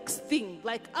the next thing.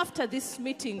 Like after this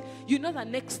meeting, you know the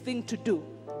next thing to do.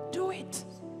 Do it.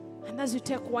 And as you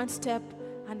take one step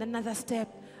and another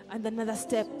step and another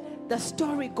step, the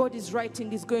story God is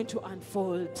writing is going to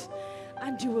unfold.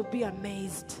 And you will be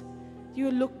amazed. You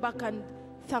will look back and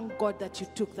thank God that you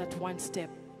took that one step.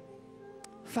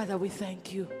 Father, we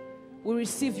thank you. We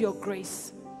receive your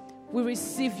grace. We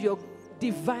receive your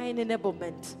divine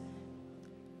enablement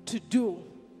to do.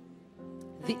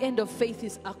 The end of faith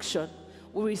is action.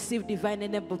 We receive divine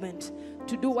enablement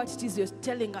to do what it is you're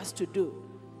telling us to do,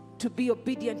 to be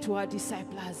obedient to our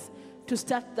disciples, to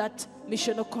start that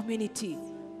missional community.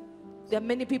 There are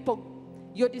many people,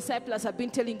 your disciples have been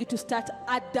telling you to start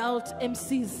adult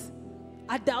MCs.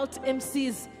 Adult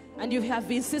MCs. And you have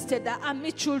insisted that I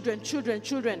meet children.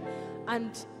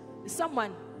 And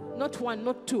someone, not one,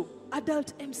 not two,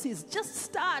 adult MCs. Just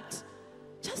start.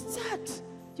 Just start.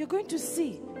 You're going to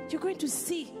see. You're going to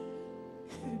see.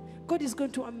 God is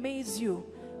going to amaze you.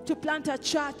 To plant a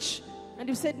church. And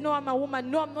you said, no, I'm a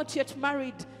woman. No, I'm not yet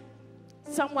married.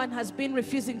 Someone has been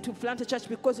refusing to plant a church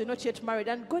because you're not yet married.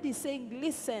 And God is saying,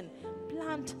 listen,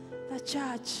 plant the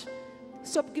church.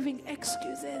 Stop giving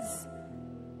excuses.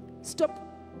 Stop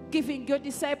giving your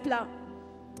discipler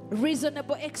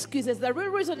reasonable excuses. The real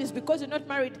reason is because you're not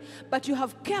married, but you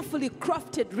have carefully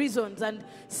crafted reasons and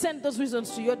sent those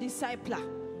reasons to your discipler.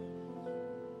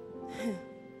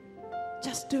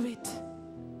 Just do it.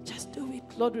 Just do it.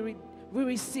 Lord, we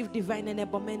receive divine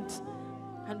enablement.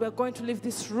 And we're going to leave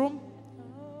this room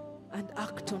and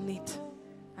act on it.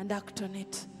 And act on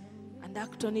it. And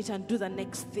act on it and do the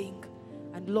next thing.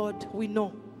 And Lord, we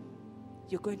know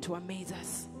you're going to amaze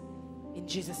us. In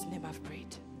Jesus' name I've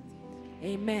prayed.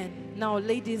 Amen. Now,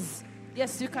 ladies,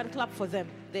 yes, you can clap for them.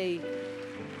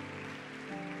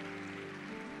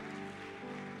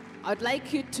 I'd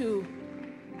like you to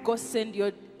go send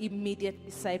your immediate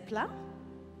discipler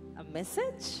a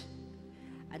message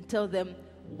and tell them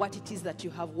what it is that you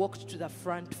have walked to the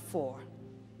front for.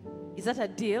 Is that a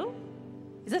deal?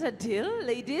 Is that a deal,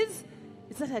 ladies?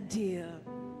 Is that a deal?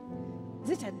 Is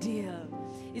it a deal?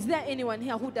 Is there anyone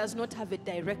here who does not have a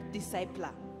direct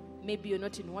discipler? Maybe you're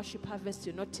not in Worship Harvest,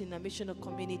 you're not in a missional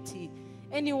community.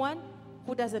 Anyone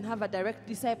who doesn't have a direct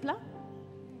discipler?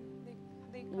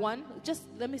 One. Just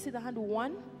let me see the hand.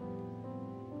 1,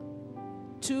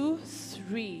 2,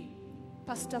 3.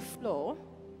 Pastor Flo.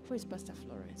 Who is Pastor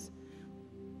Florence?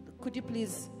 Could you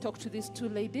please talk to these two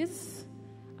ladies?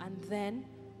 And then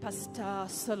Pastor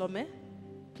Salome,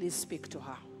 please speak to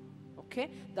her. Okay?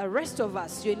 The rest of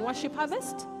us, you're in Worship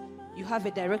Harvest, you have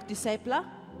a direct discipler,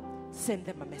 send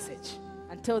them a message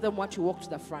and tell them what you walked to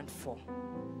the front for.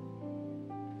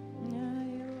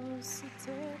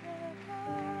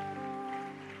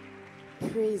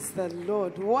 Praise the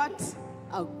Lord. What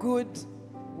a good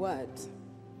word.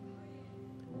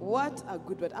 What a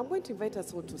good word. I'm going to invite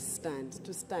us all to stand,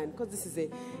 because this is a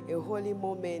holy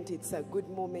moment. It's a good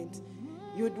moment.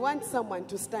 You'd want someone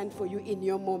to stand for you in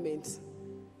your moment.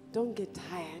 Don't get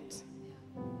tired.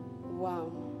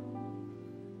 Wow.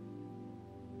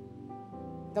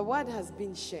 The word has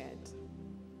been shared.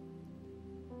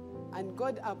 And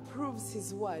God approves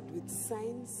his word with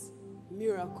signs,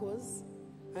 miracles,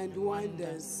 and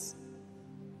wonders.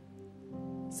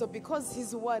 So because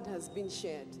his word has been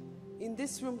shared in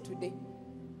this room today,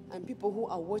 and people who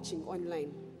are watching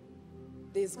online,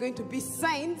 there's going to be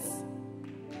signs,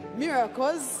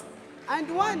 miracles,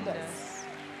 and wonders.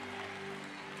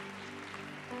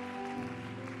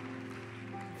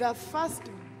 The first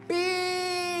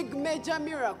big major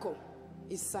miracle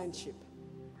is sonship.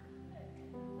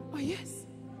 Oh yes.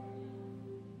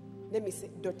 Let me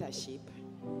say daughtership.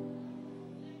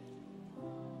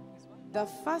 The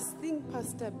first thing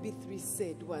Pastor Beatrice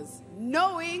said was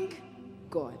knowing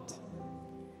God.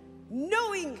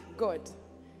 Knowing God.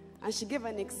 And she gave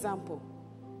an example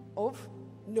of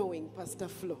knowing Pastor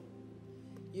Flo.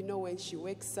 You know when she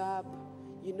wakes up,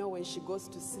 you know when she goes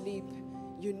to sleep,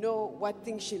 you know what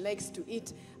things she likes to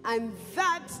eat. And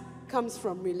that comes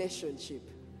from relationship.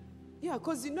 Yeah,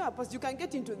 because you know, you can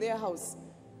get into their house.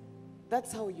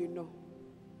 That's how you know.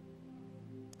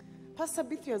 Pastor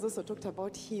Beatrice has also talked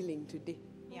about healing today.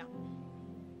 Yeah.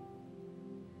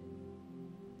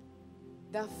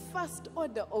 The first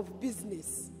order of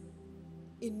business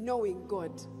in knowing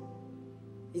God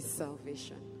is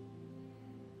salvation.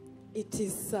 It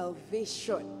is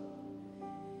salvation.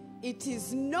 It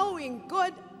is knowing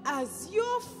God as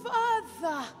your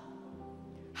Father.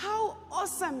 How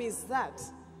awesome is that?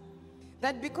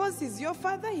 That because he's your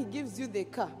Father, he gives you the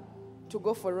car to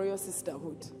go for Royal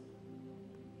Sisterhood.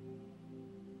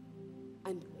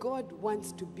 And God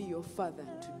wants to be your Father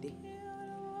today.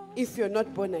 If you're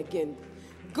not born again,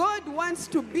 God wants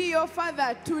to be your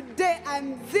Father today,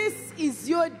 and this is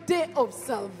your day of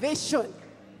salvation.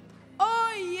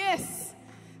 Oh yes,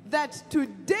 that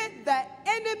today the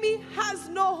enemy has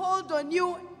no hold on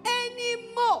you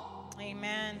anymore.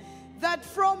 Amen. That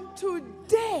from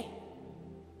today,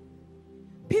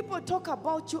 people talk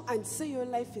about you and say your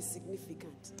life is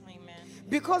significant. Amen.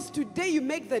 Because today you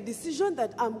make the decision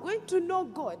that I'm going to know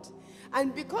God.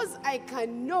 And because I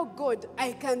can know God,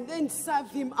 I can then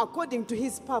serve him according to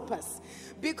his purpose.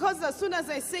 Because as soon as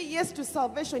I say yes to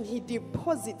salvation, he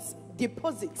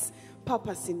deposits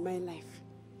purpose in my life.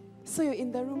 So you're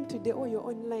in the room today or you're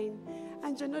online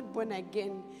and you're not born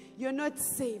again. You're not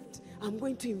saved. I'm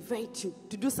going to invite you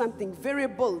to do something very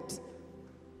bold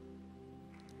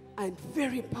and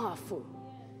very powerful.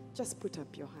 Just put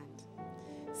up your hand.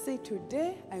 Say,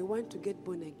 today I want to get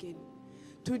born again.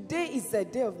 Today is the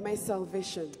day of my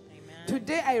salvation. Amen.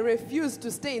 Today I refuse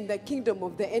to stay in the kingdom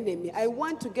of the enemy. I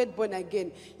want to get born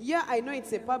again. Yeah, I know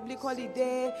it's a public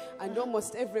holiday and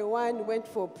almost everyone went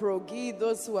for progi,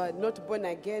 those who are not born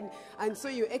again. And so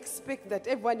you expect that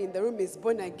everyone in the room is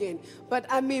born again. But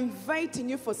I'm inviting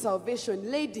you for salvation.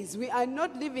 Ladies, we are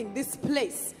not leaving this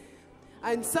place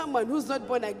and someone who's not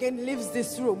born again leaves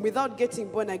this room without getting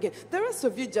born again. The rest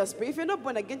of you just pray. If you're not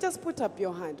born again, just put up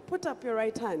your hand. Put up your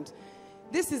right hand.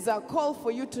 This is a call for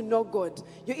you to know God.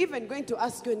 You're even going to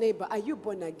ask your neighbor, are you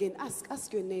born again?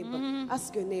 Ask your neighbor.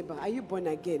 Ask your neighbor, are you born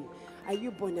again? Are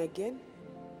you born again?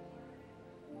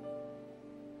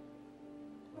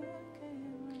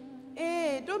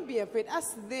 Hey, don't be afraid.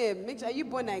 Ask them. Make sure, are you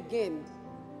born again?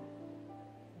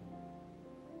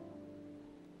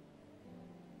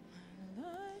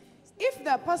 If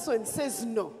the person says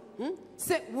no,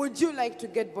 say, would you like to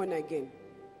get born again?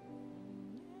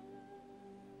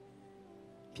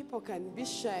 People can be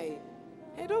shy.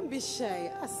 Hey, don't be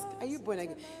shy. Ask, are you born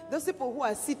again? Those people who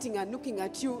are sitting and looking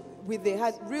at you with their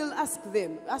heart, ask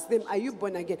them, are you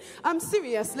born again? I'm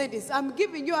serious, ladies. I'm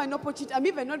giving you an opportunity. I'm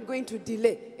even not going to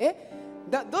delay.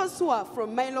 Those who are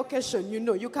from my location,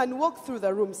 you can walk through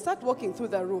the room. Start walking through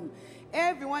the room.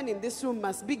 Everyone in this room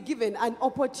must be given an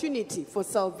opportunity for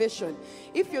salvation.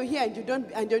 If you're here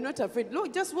and you're not afraid,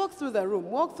 look, just walk through the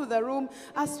room. Walk through the room.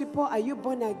 Ask people, are you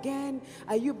born again?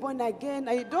 Are you born again?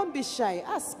 Don't be shy.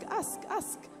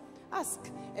 Ask.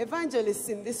 Evangelists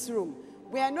in this room,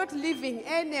 we are not leaving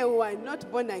anyone not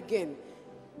born again.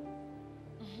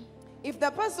 If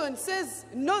the person says,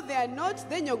 no, they are not,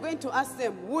 then you're going to ask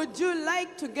them, would you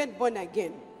like to get born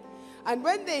again? And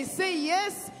when they say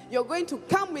yes, you're going to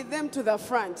come with them to the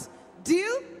front.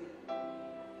 Deal?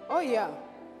 Oh, yeah.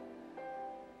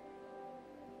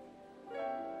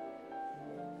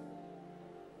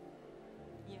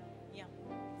 Yeah.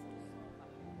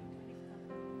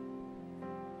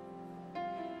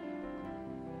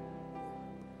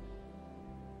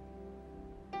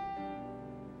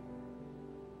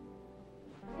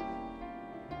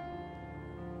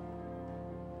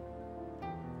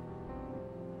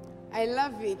 I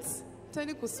love it.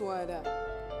 Tony Kuswada.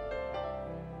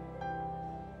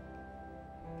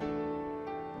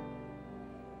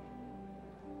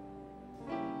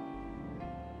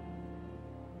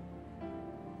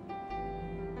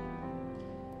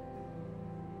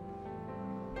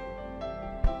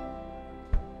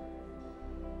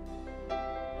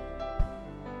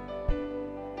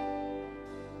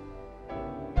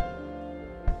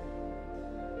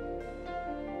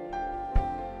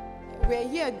 We're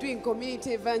here doing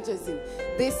community evangelism.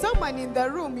 There's someone in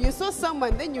the room, you saw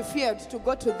someone, then you feared to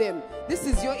go to them. This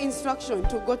is your instruction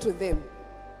to go to them.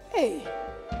 Hey,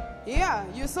 yeah,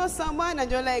 you saw someone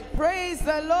and you're like, praise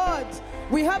the Lord,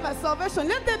 we have a salvation.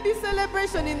 Let there be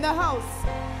celebration in the house.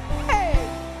 Hey,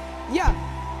 yeah,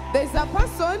 there's a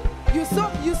person, you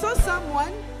saw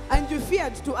someone and you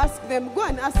feared to ask them. Go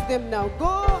and ask them now.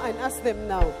 Go and ask them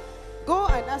now. Go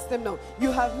and ask them now.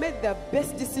 You have made the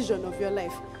best decision of your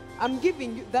life. I'm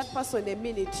giving you that person a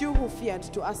minute, you who feared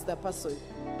to ask the person.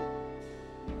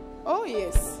 Oh,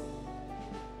 yes.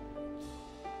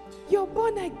 You're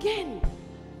born again.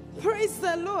 Praise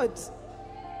the Lord.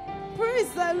 Praise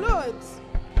the Lord.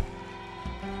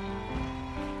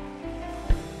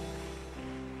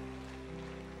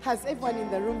 Has everyone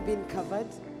in the room been covered?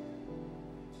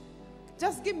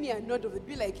 Just give me a nod of it.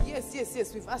 Be like, yes, yes,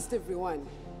 yes, we've asked everyone.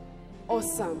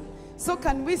 Awesome. So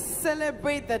can we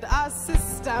celebrate that our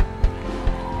sister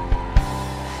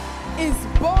is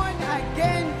born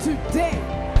again today?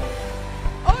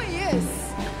 Oh,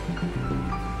 yes.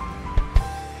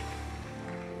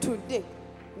 Today,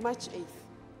 March 8th,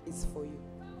 is for you.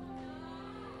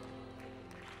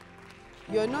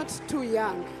 You're not too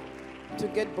young to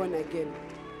get born again.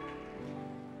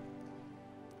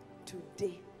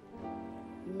 Today,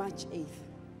 March 8th,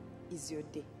 is your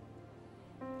day.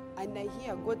 And I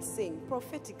hear God saying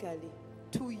prophetically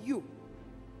to you,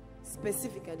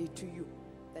 specifically to you,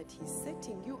 that he's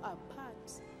setting you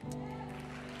apart.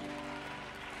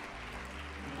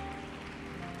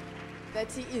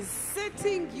 That he is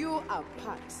setting you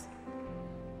apart.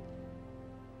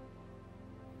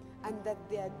 And that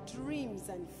there are dreams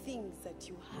and things that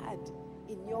you had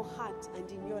in your heart and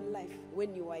in your life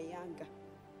when you were younger.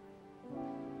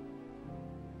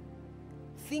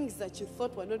 Things that you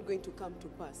thought were not going to come to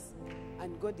pass.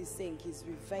 And God is saying he's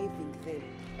reviving them.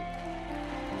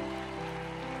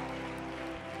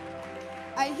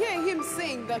 I hear him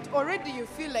saying that already you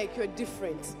feel like you're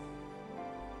different.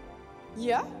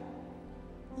 Yeah?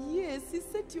 Yes, he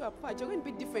set you apart. You're going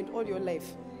to be different all your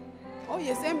life. Oh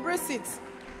yes, embrace it.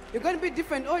 You're going to be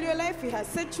different all your life. He has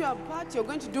set you apart. You're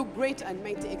going to do great and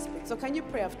mighty exploits. So can you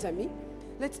pray after me?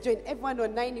 Let's join everyone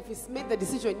online. If he's made the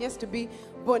decision, yes, to be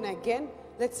born again,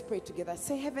 let's pray together.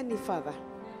 Say, Heavenly Father,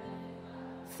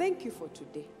 thank you for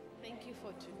today. Thank you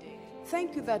for today.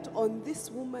 Thank you that on this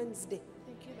woman's day,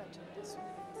 Thank you that on this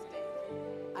woman's day,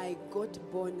 I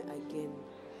got born again.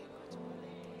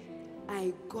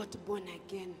 I got born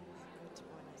again.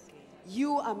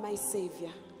 You are my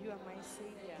Savior. you are my Savior.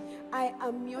 I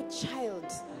am your child. I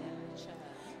am your child.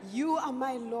 You are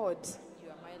my Lord.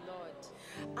 You are my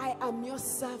Lord. I am your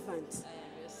servant. I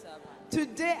am your servant.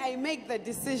 Today I make the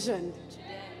decision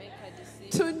Today I make a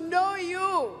decision to know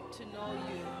you. to know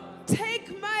you.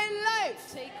 Take my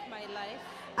life Take my life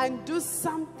and do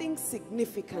something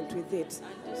significant with it.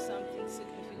 and do something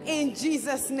significant. In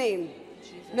Jesus' name.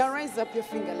 Now raise up your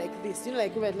finger like this. You know,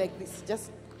 like we're like this.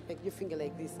 Just like your finger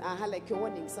like this. Like you're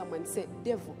warning someone. Say,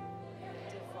 devil.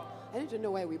 I don't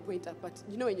know why we point up, but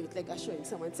you know when you're like assuring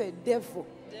someone, say, devil.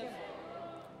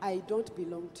 I don't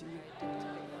belong to you.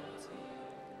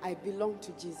 I belong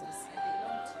to Jesus.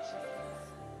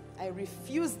 I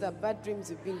refuse the bad dreams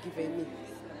you've been giving me.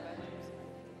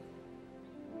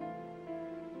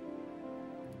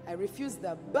 I refuse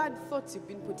the bad thoughts you've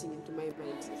been putting into my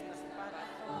mind.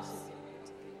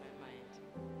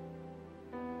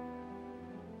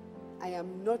 I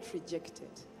am not rejected.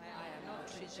 I am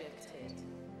not rejected.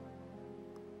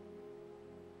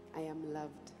 I am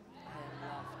loved. I am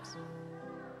loved.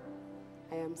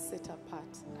 I am set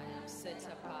apart. I am set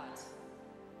apart.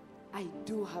 I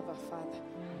do have a father.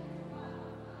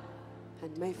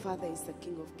 And my father is the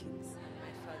King of Kings.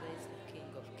 My Father is the King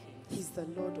of Kings. He's the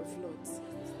Lord of Lords.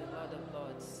 He is the Lord of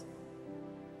Lords.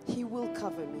 He will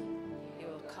cover me. He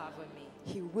will cover me.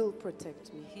 He will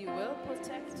protect me. He will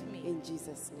protect me. In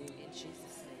Jesus' name. In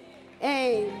Jesus'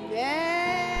 name.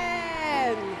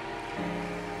 Amen.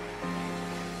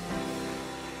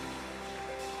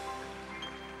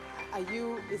 Are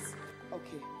you,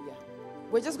 okay, yeah.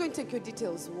 We're just going to take your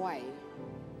details. Why?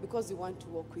 Because we want to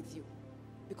walk with you.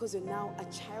 Because you're now a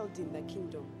child in the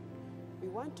kingdom. We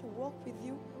want to walk with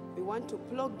you. We want to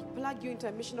plug you into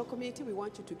a missional community. We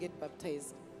want you to get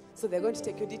baptized. So they're going to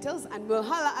take your details and we'll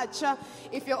holler at you.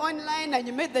 If you're online and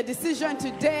you made the decision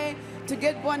today to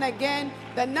get born again,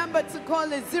 the number to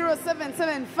call is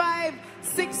 0775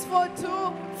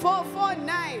 642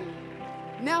 449.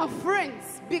 Now,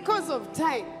 friends, because of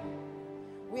time,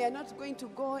 we are not going to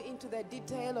go into the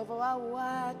detail of our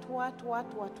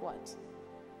what.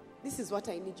 This is what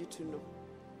I need you to know.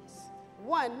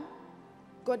 One,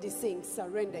 God is saying,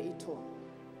 surrender it all.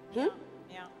 Yeah.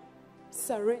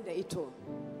 Surrender it all.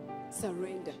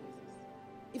 Surrender.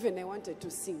 Even I wanted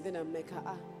to sing, then I'm like,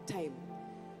 time.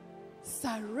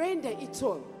 Surrender it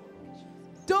all.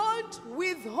 Don't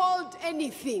withhold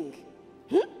anything.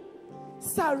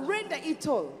 Surrender it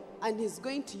all. And he's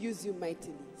going to use you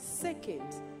mightily.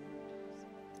 Second,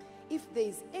 if there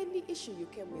is any issue you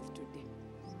came with today,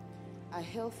 a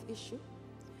health issue,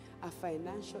 a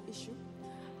financial issue,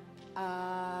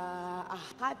 a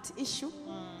heart issue,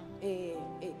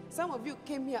 some of you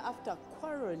came here after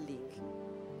quarreling.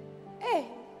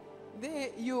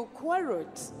 You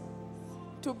quarreled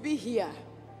to be here.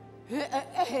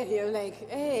 You're like,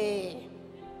 a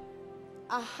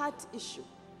heart issue,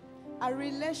 a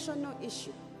relational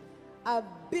issue, a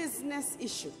business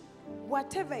issue,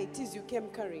 whatever it is you came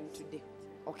carrying today,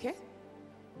 okay?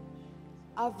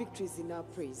 Our victory is in our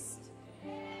praise.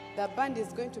 The band is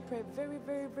going to pray very,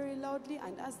 very, very loudly,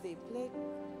 and as they play,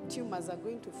 tumors are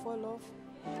going to fall off.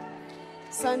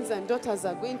 Sons and daughters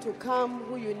are going to come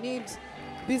who you need.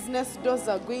 Business doors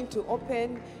are going to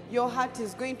open. Your heart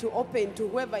is going to open to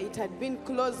whoever it had been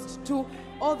closed to.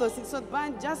 All those things. So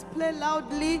band, just play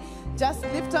loudly. Just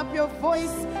lift up your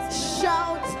voice.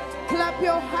 Shout. Clap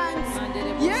your hands.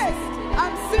 Yes,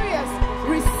 I'm serious.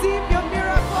 Receive your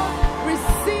miracle.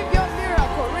 Receive your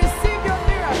miracle. Receive your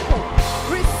miracle.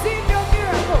 Receive your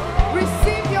miracle.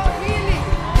 Receive your healing.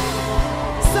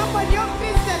 Someone, your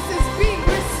business is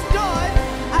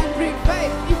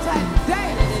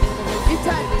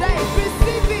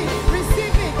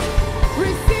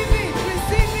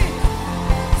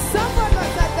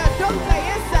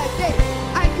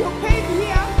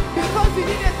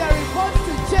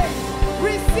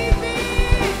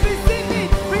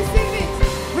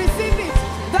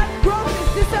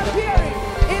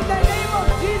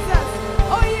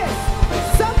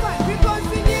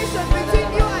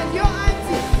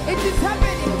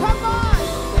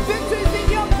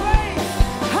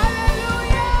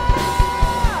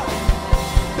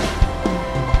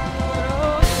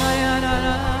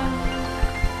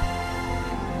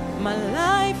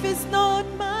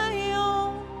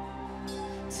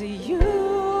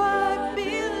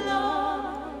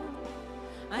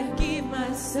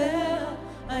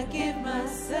I give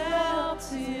myself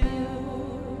to you.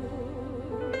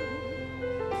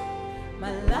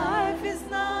 My life is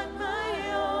not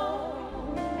my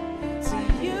own. To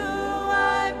you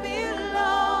I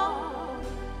belong.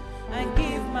 I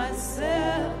give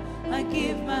myself, I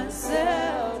give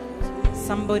myself.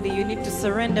 Somebody, you need to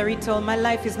surrender it all. My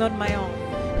life is not my own.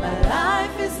 My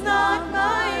life is not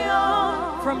my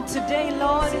own. From today,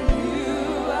 Lord, to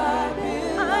you I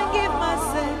belong. I give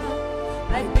myself,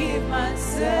 I give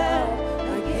myself,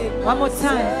 I give myself. One more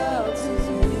time.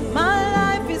 My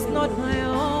life is not my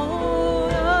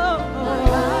own. My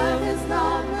life is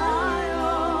not my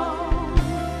own.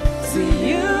 To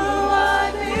you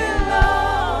I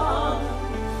belong.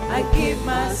 I give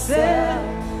myself,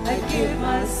 I give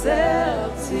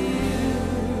myself to you.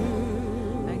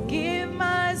 I give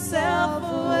myself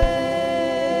away.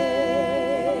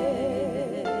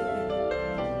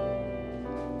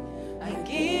 I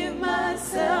give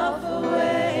myself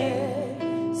away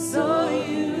so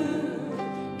you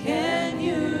can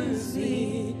use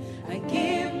me. I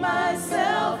give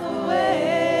myself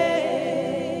away.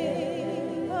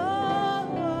 Oh,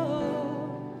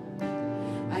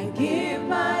 I give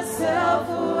myself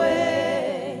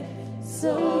away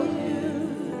so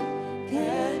you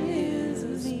can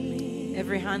use me.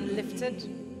 Every hand lifted.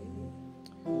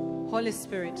 Holy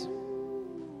Spirit,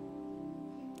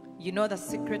 you know the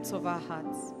secrets of our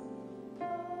hearts.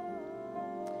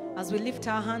 As we lift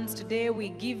our hands today, we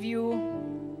give you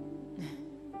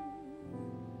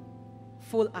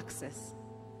full access.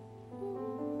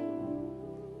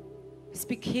 We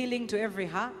speak healing to every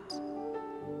heart.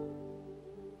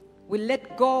 We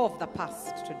let go of the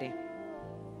past today.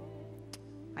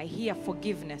 I hear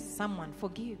forgiveness. Someone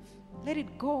forgive. Let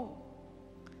it go.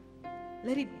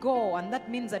 Let it go. And that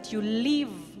means that you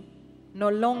live no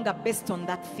longer based on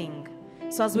that thing.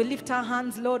 So as we lift our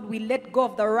hands, Lord, we let go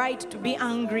of the right to be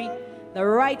angry, the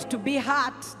right to be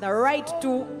hurt, the right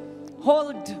to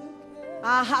hold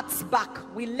our hearts back.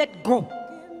 We let go.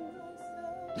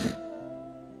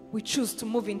 We choose to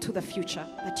move into the future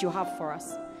that you have for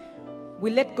us.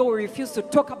 We let go. We refuse to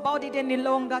talk about it any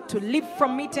longer, to live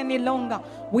from it any longer.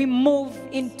 We move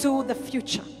into the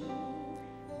future.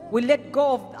 We let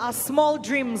go of our small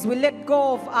dreams. We let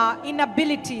go of our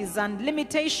inabilities and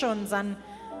limitations and,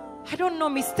 I don't know,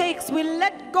 mistakes. We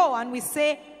let go and we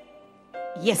say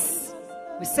yes.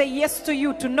 We say yes to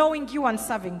you, to knowing you and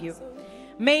serving you.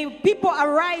 May people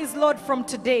arise, Lord, from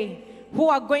today who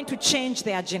are going to change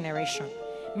their generation.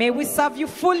 May we serve you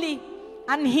fully,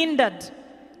 unhindered,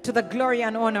 to the glory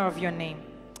and honor of your name.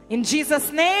 In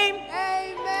Jesus' name,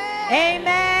 amen.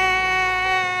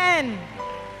 Amen.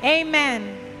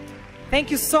 Amen. Thank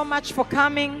you so much for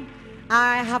coming.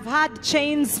 I have had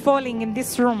chains falling in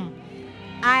this room.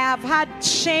 I have had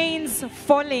chains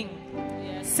falling.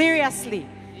 Yes. Seriously.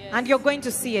 Yes. And you're going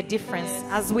to see a difference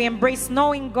as we embrace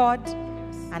knowing God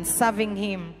and serving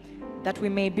him, that we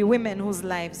may be women whose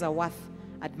lives are worth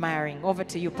admiring. Over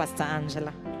to you, Pastor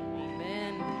Angela.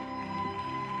 Amen.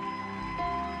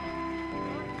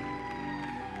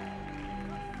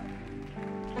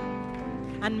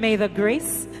 And may the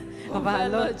grace of our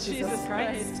Lord Jesus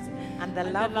Christ and the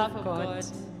love of God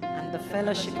and the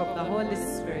fellowship of the Holy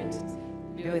Spirit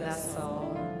be with us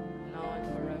all now and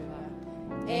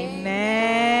forever.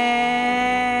 Amen.